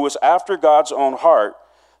who is after God's own heart,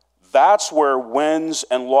 that's where wins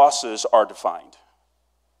and losses are defined.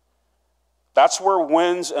 That's where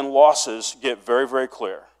wins and losses get very, very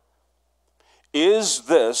clear. Is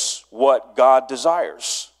this what God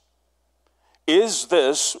desires? Is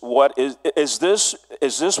this what is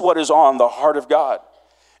this what is on the heart of God?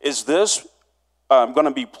 Is this going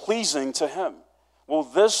to be pleasing to him? Will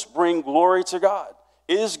this bring glory to God?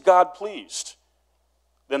 Is God pleased?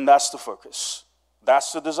 Then that's the focus.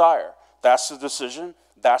 That's the desire. That's the decision.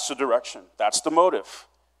 That's the direction. That's the motive.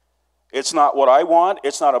 It's not what I want.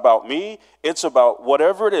 It's not about me. It's about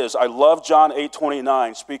whatever it is. I love John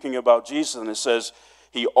 8:29, speaking about Jesus, and it says,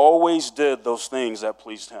 he always did those things that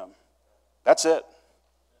pleased him. That's it.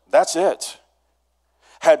 That's it.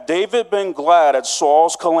 Had David been glad at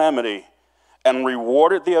Saul's calamity and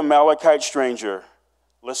rewarded the Amalekite stranger,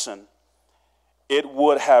 listen, it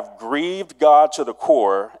would have grieved God to the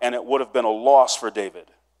core, and it would have been a loss for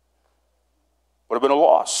David. Would have been a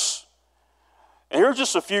loss. And here are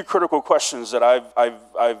just a few critical questions that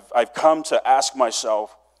I've come to ask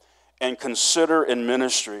myself and consider in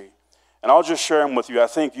ministry. And I'll just share them with you. I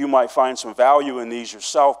think you might find some value in these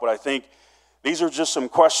yourself, but I think these are just some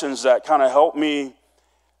questions that kind of help me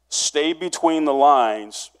stay between the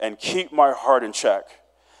lines and keep my heart in check.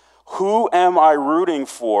 Who am I rooting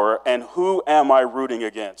for and who am I rooting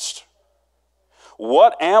against?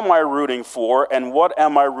 What am I rooting for and what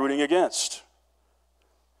am I rooting against?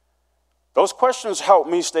 Those questions help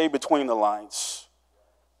me stay between the lines.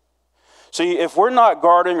 See, if we're not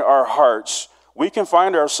guarding our hearts, we can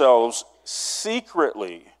find ourselves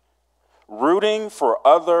secretly rooting for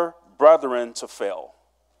other brethren to fail.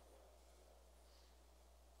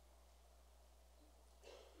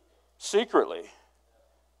 Secretly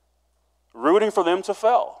rooting for them to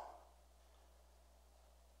fail,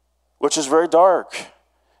 which is very dark.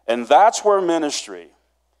 And that's where ministry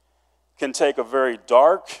can take a very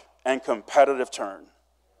dark and competitive turn.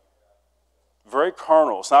 Very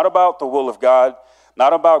carnal. It's not about the will of God,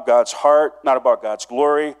 not about God's heart, not about God's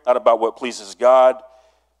glory, not about what pleases God.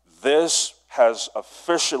 This has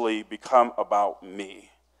officially become about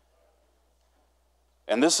me.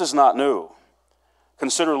 And this is not new.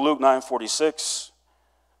 Consider Luke 9:46.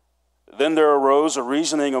 Then there arose a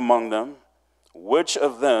reasoning among them, which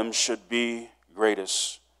of them should be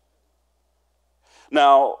greatest.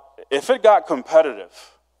 Now, if it got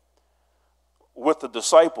competitive with the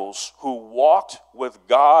disciples who walked with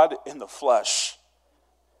God in the flesh,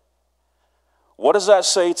 what does that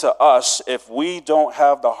say to us if we don't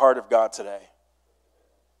have the heart of God today?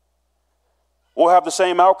 We'll have the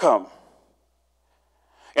same outcome.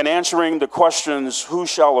 In answering the questions, who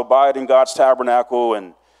shall abide in God's tabernacle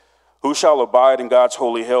and who shall abide in God's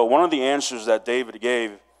holy hill? One of the answers that David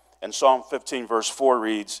gave in Psalm 15 verse 4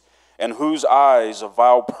 reads, "In whose eyes a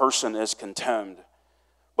vile person is contemned,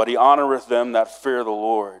 but he honoreth them that fear the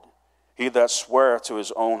Lord. He that sweareth to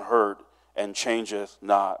his own hurt and changeth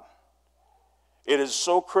not." It is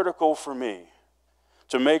so critical for me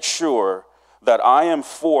to make sure that I am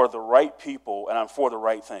for the right people and I'm for the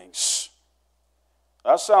right things.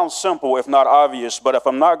 That sounds simple, if not obvious, but if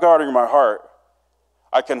I'm not guarding my heart,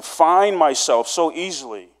 I can find myself so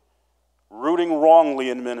easily rooting wrongly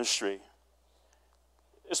in ministry.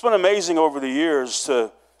 It's been amazing over the years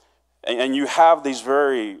and you have these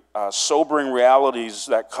very sobering realities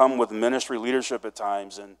that come with ministry leadership at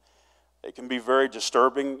times, and it can be very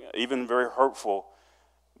disturbing, even very hurtful.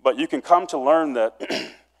 But you can come to learn that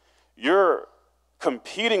you're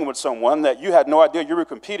competing with someone that you had no idea you were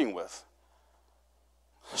competing with.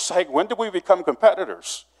 It's like, when did we become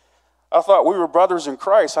competitors? I thought we were brothers in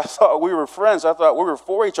Christ. I thought we were friends. I thought we were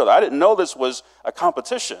for each other. I didn't know this was a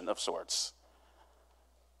competition of sorts.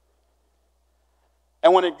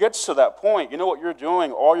 And when it gets to that point, you know what you're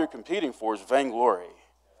doing? All you're competing for is vainglory,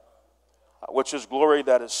 which is glory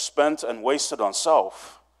that is spent and wasted on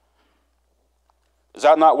self. Is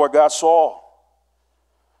that not what God saw?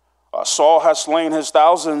 Saul has slain his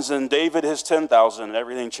thousands and David his 10,000, and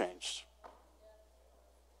everything changed.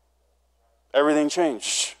 Everything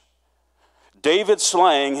changed. David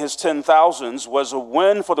slaying his 10,000s was a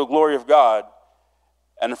win for the glory of God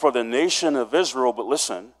and for the nation of Israel, but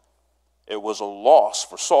listen, it was a loss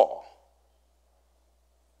for Saul.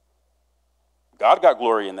 God got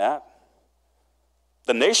glory in that.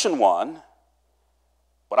 The nation won,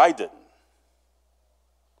 but I didn't.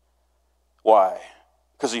 Why?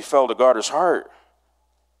 Because he failed to guard his heart.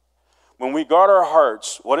 When we guard our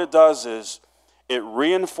hearts, what it does is it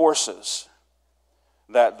reinforces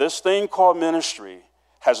that this thing called ministry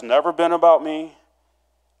has never been about me,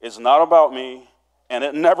 is not about me, and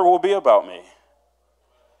it never will be about me.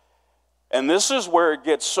 And this is where it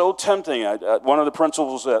gets so tempting. One of the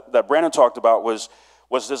principles that Brandon talked about was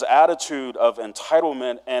this attitude of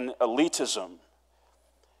entitlement and elitism.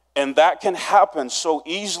 And that can happen so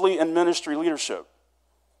easily in ministry leadership.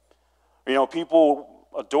 You know, people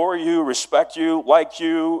adore you, respect you, like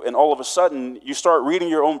you, and all of a sudden you start reading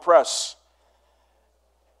your own press.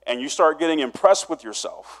 And you start getting impressed with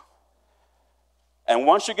yourself. And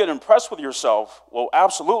once you get impressed with yourself, well,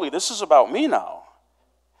 absolutely, this is about me now.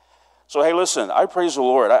 So, hey, listen, I praise the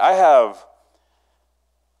Lord. I have,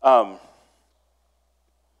 so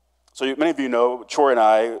many of you know, Troy and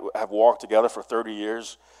I have walked together for 30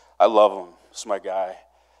 years. I love him. He's my guy.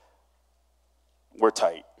 We're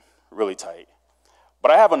tight, really tight. But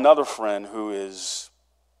I have another friend who is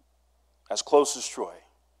as close as Troy.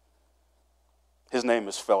 His name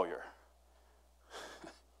is failure.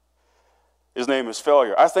 His name is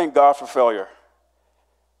failure. I thank God for failure.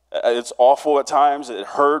 It's awful at times. It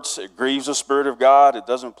hurts. It grieves the Spirit of God. It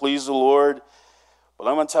doesn't please the Lord. But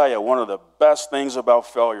I'm going to tell you, one of the best things about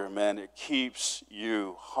failure, man, it keeps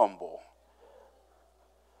you humble.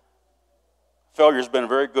 Failure's been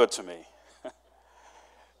very good to me.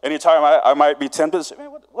 Anytime I might be tempted to say, man,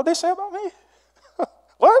 what'd they say about me?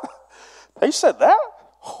 What? They said that?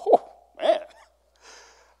 Oh, man.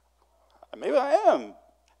 Maybe I am.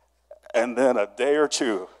 And then a day or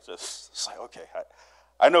two, just like, okay,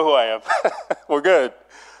 I know who I am. We're good.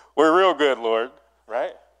 We're real good, Lord,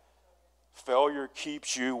 right? Failure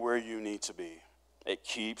keeps you where you need to be. It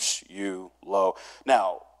keeps you low.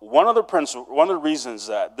 Now, one of the reasons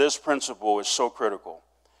that this principle is so critical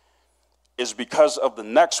is because of the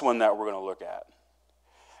next one that we're going to look at.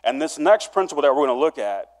 And this next principle that we're going to look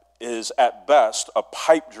at is, at best, a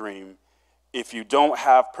pipe dream if you don't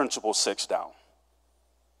have principle 6 down.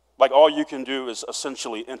 Like, all you can do is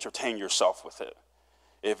essentially entertain yourself with it.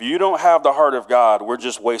 If you don't have the heart of God, we're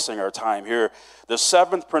just wasting our time here. The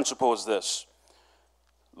 7th principle is this: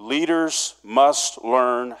 leaders must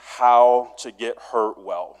learn how to get hurt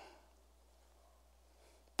well.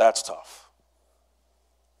 That's tough.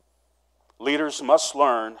 Leaders must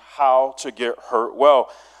learn how to get hurt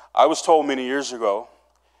well. I was told many years ago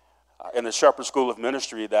in the Shepherd School of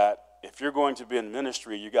Ministry that if you're going to be in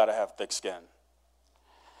ministry, you got to have thick skin.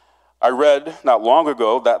 I read not long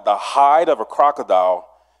ago that the hide of a crocodile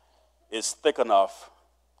is thick enough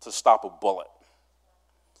to stop a bullet.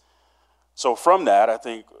 So from that, I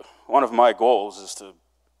think one of my goals is to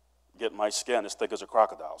get my skin as thick as a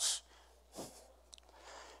crocodile's.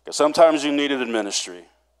 Because sometimes you need it in ministry.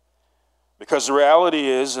 Because the reality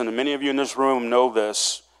is, and many of you in this room know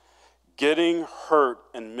this, getting hurt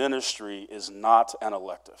in ministry is not an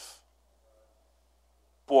elective.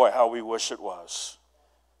 Boy, how we wish it was.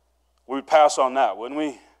 We'd pass on that, wouldn't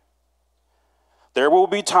we? There will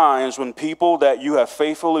be times when people that you have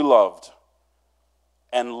faithfully loved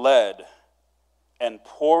and led and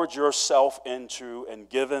poured yourself into and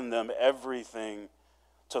given them everything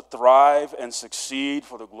to thrive and succeed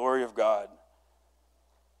for the glory of God,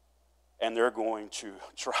 and they're going to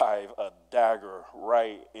drive a dagger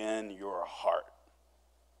right in your heart.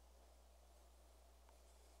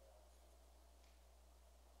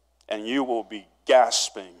 And you will be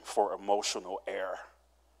gasping for emotional air.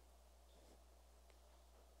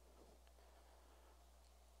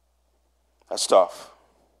 That's tough.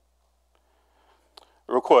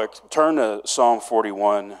 Real quick, turn to Psalm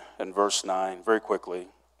 41 and verse 9 very quickly.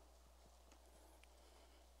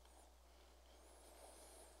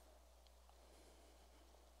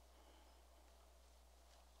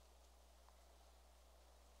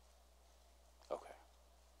 Okay.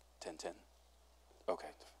 10:10. Okay.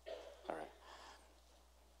 All right.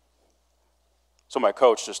 So my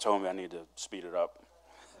coach just told me I need to speed it up.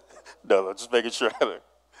 No, just making sure.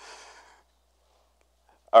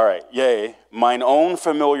 All right. Yea, mine own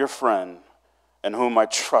familiar friend, in whom I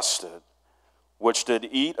trusted, which did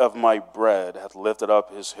eat of my bread, hath lifted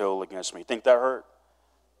up his heel against me. Think that hurt?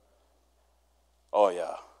 Oh,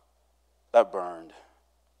 yeah. That burned.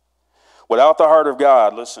 Without the heart of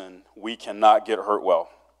God, listen, we cannot get hurt well.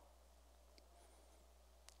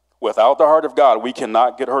 Without the heart of God, we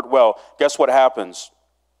cannot get hurt well. Guess what happens?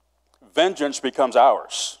 Vengeance becomes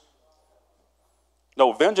ours.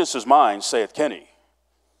 No, vengeance is mine, saith Kenny.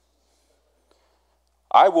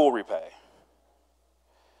 I will repay.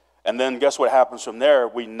 And then guess what happens from there?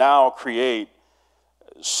 We now create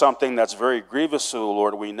something that's very grievous to the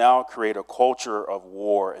Lord. We now create a culture of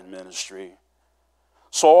war in ministry.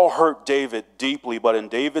 Saul hurt David deeply, but in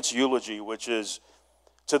David's eulogy, which is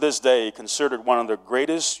to this day considered one of the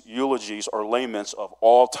greatest eulogies or laments of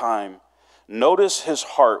all time, notice his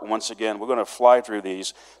heart once again. We're going to fly through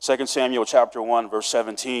these. 2 Samuel chapter 1, verse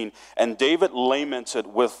 17. And David lamented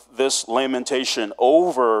with this lamentation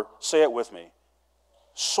over, say it with me,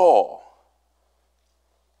 Saul.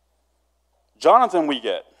 Jonathan we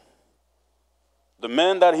get. The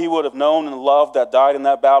men that he would have known and loved that died in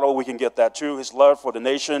that battle, we can get that too. His love for the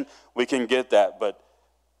nation, we can get that. But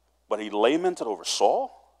he lamented over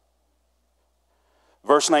Saul?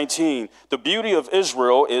 Verse 19, the beauty of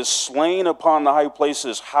Israel is slain upon the high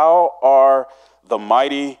places. How are the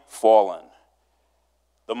mighty fallen?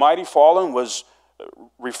 The mighty fallen was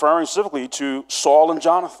referring specifically to Saul and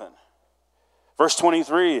Jonathan. Verse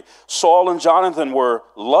 23, Saul and Jonathan were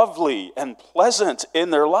lovely and pleasant in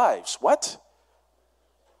their lives. What?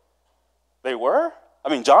 They were? I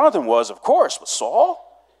mean, Jonathan was, of course, but Saul?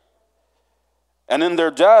 And in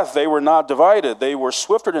their death, they were not divided. They were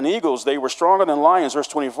swifter than eagles. They were stronger than lions. Verse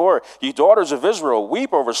 24, ye daughters of Israel,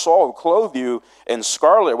 weep over Saul, who clothed you in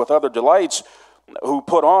scarlet with other delights, who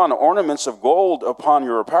put on ornaments of gold upon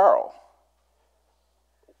your apparel.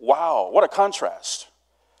 Wow, what a contrast.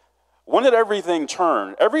 When did everything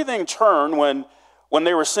turn? Everything turned when when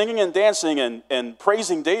they were singing and dancing and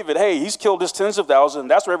praising David, hey, he's killed his tens of thousands, and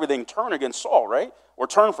that's where everything turned against Saul, right? Or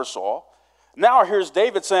turned for Saul. Now here's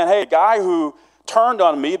David saying, hey, a guy who turned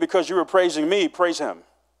on me because you were praising me, praise him.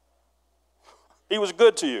 He was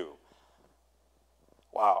good to you.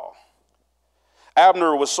 Wow.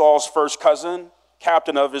 Abner was Saul's first cousin,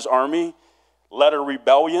 captain of his army, led a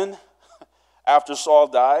rebellion after Saul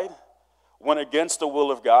died, went against the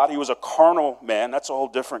will of God. He was a carnal man. That's a whole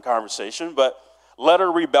different conversation, but led a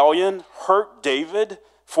rebellion, hurt David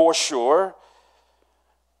for sure,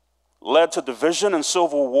 led to division and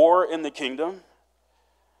civil war in the kingdom.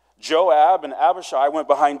 Joab and Abishai went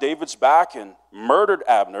behind David's back and murdered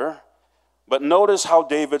Abner, but notice how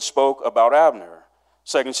David spoke about Abner.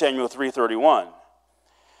 2 Samuel 3:31.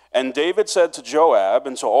 And David said to Joab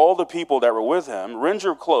and to all the people that were with him, rend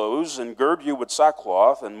your clothes and gird you with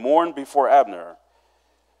sackcloth and mourn before Abner.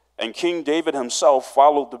 And King David himself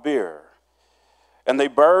followed the bier. And they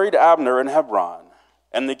buried Abner in Hebron.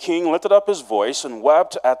 And the king lifted up his voice and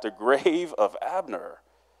wept at the grave of Abner.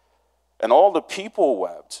 And all the people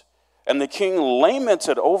wept. And the king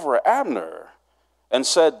lamented over Abner and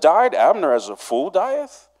said, died Abner as a fool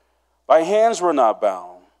dieth? Thy hands were not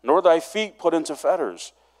bound, nor thy feet put into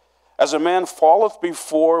fetters. As a man falleth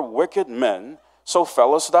before wicked men, so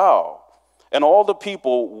fellest thou. And all the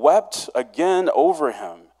people wept again over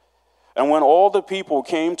him. And when all the people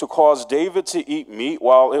came to cause David to eat meat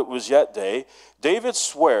while it was yet day, David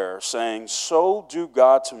sware, saying, so do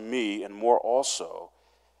God to me, and more also,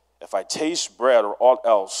 if I taste bread or aught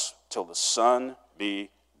else, till the sun be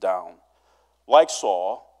down. Like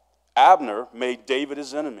Saul, Abner made David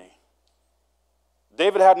his enemy.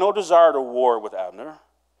 David had no desire to war with Abner.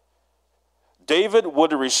 David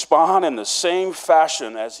would respond in the same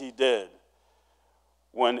fashion as he did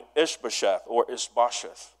when Ishbosheth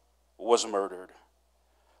was murdered.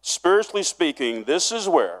 Spiritually speaking, this is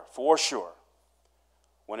where, for sure,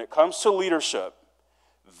 when it comes to leadership,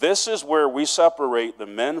 this is where we separate the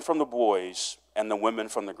men from the boys and the women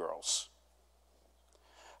from the girls.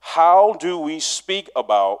 How do we speak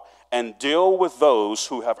about and deal with those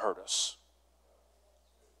who have hurt us?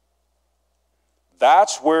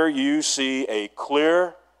 That's where you see a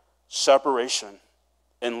clear separation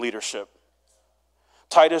in leadership.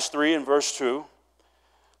 Titus 3 and verse 2,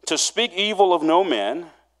 to speak evil of no man,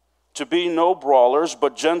 to be no brawlers,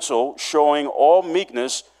 but gentle, showing all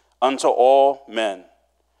meekness unto all men.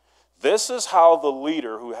 This is how the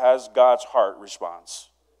leader who has God's heart responds.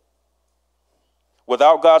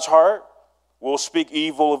 Without God's heart, we'll speak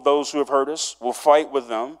evil of those who have hurt us. We'll fight with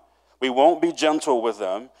them. We won't be gentle with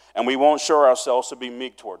them, and we won't show ourselves to be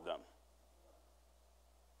meek toward them.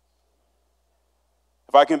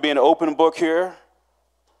 If I can be an open book here,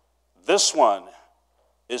 this one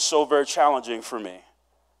is so very challenging for me.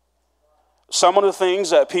 Some of the things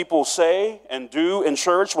that people say and do in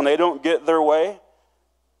church when they don't get their way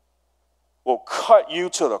will cut you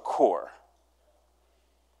to the core.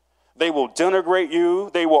 They will denigrate you.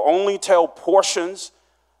 They will only tell portions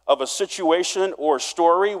of a situation or a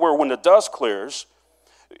story where when the dust clears,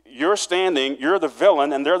 you're the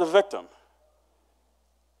villain and they're the victim.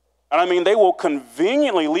 And I mean, they will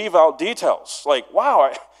conveniently leave out details. Like,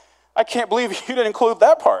 wow, I can't believe you didn't include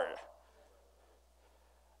that part.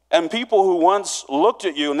 And people who once looked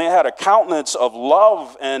at you and they had a countenance of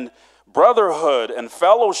love and brotherhood and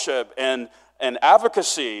fellowship and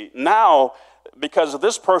advocacy, now, because of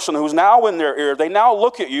this person who's now in their ear, they now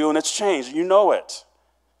look at you and it's changed. You know it.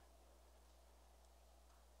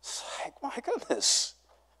 It's like, my goodness.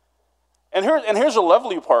 And here's a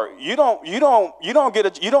lovely part. You don't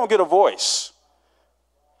get a voice.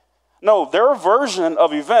 No, their version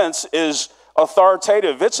of events is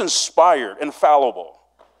authoritative. It's inspired, infallible.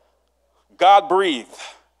 God breathed.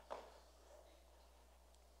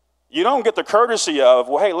 You don't get the courtesy of,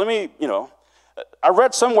 well, hey, let me, I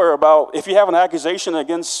read somewhere about if you have an accusation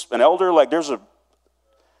against an elder, like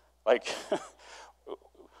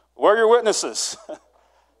where are your witnesses?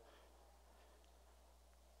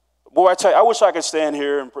 Boy, I tell you, I wish I could stand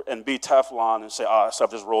here and be Teflon and say, that stuff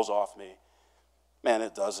just rolls off me. Man,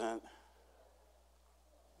 it doesn't.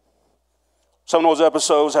 Some of those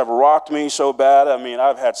episodes have rocked me so bad. I mean,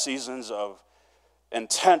 I've had seasons of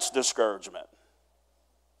intense discouragement.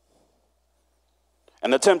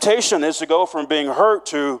 And the temptation is to go from being hurt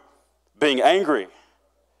to being angry.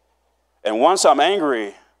 And once I'm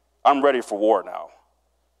angry, I'm ready for war now.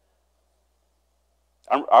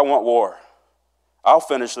 I want war. I'll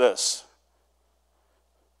finish this.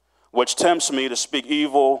 Which tempts me to speak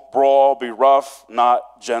evil, brawl, be rough,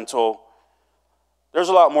 not gentle. There's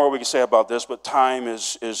a lot more we can say about this, but time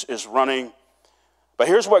is running. But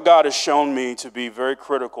here's what God has shown me to be very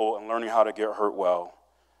critical in learning how to get hurt well.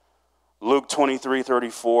 Luke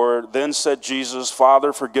 23:34, then said Jesus,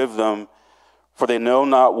 Father, forgive them, for they know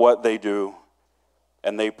not what they do.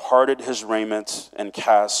 And they parted his raiment and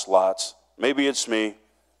cast lots. Maybe it's me,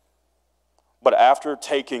 but after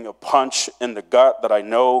taking a punch in the gut that I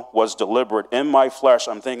know was deliberate in my flesh,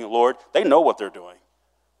 I'm thinking, Lord, they know what they're doing.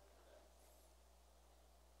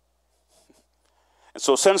 And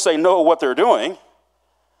so since they know what they're doing,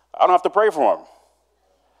 I don't have to pray for them.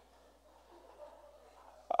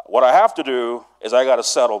 What I have to do is I got to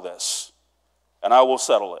settle this, and I will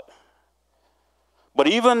settle it. But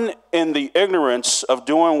even in the ignorance of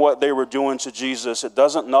doing what they were doing to Jesus, it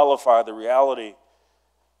doesn't nullify the reality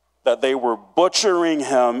that they were butchering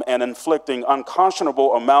him and inflicting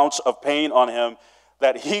unconscionable amounts of pain on him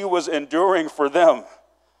that he was enduring for them.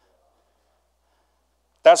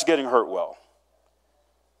 That's getting hurt well.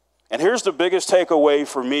 And here's the biggest takeaway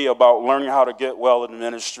for me about learning how to get well in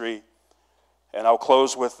ministry. And I'll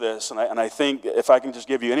close with this. And I think if I can just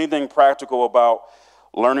give you anything practical about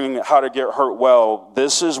learning how to get hurt well,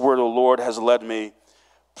 this is where the Lord has led me.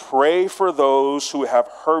 Pray for those who have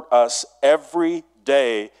hurt us every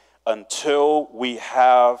day until we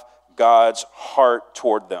have God's heart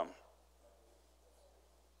toward them.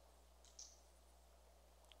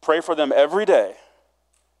 Pray for them every day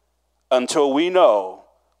until we know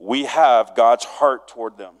we have God's heart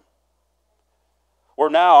toward them. Or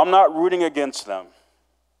now, I'm not rooting against them.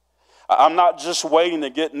 I'm not just waiting to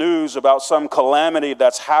get news about some calamity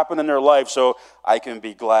that's happened in their life so I can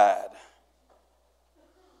be glad.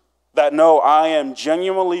 That no, I am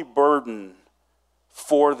genuinely burdened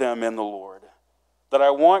for them in the Lord. That I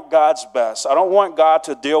want God's best. I don't want God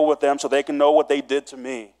to deal with them so they can know what they did to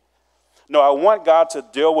me. No, I want God to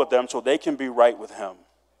deal with them so they can be right with him.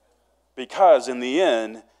 Because in the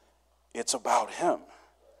end, it's about him.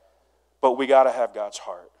 But we got to have God's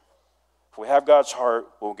heart. If we have God's heart,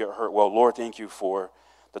 we'll get hurt well. Lord, thank you for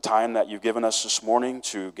the time that you've given us this morning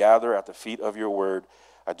to gather at the feet of your word.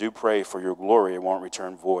 I do pray for your glory. It won't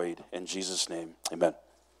return void. In Jesus' name, amen.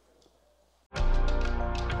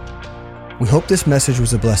 We hope this message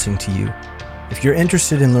was a blessing to you. If you're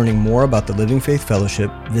interested in learning more about the Living Faith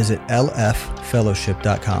Fellowship, visit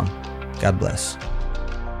lffellowship.com. God bless.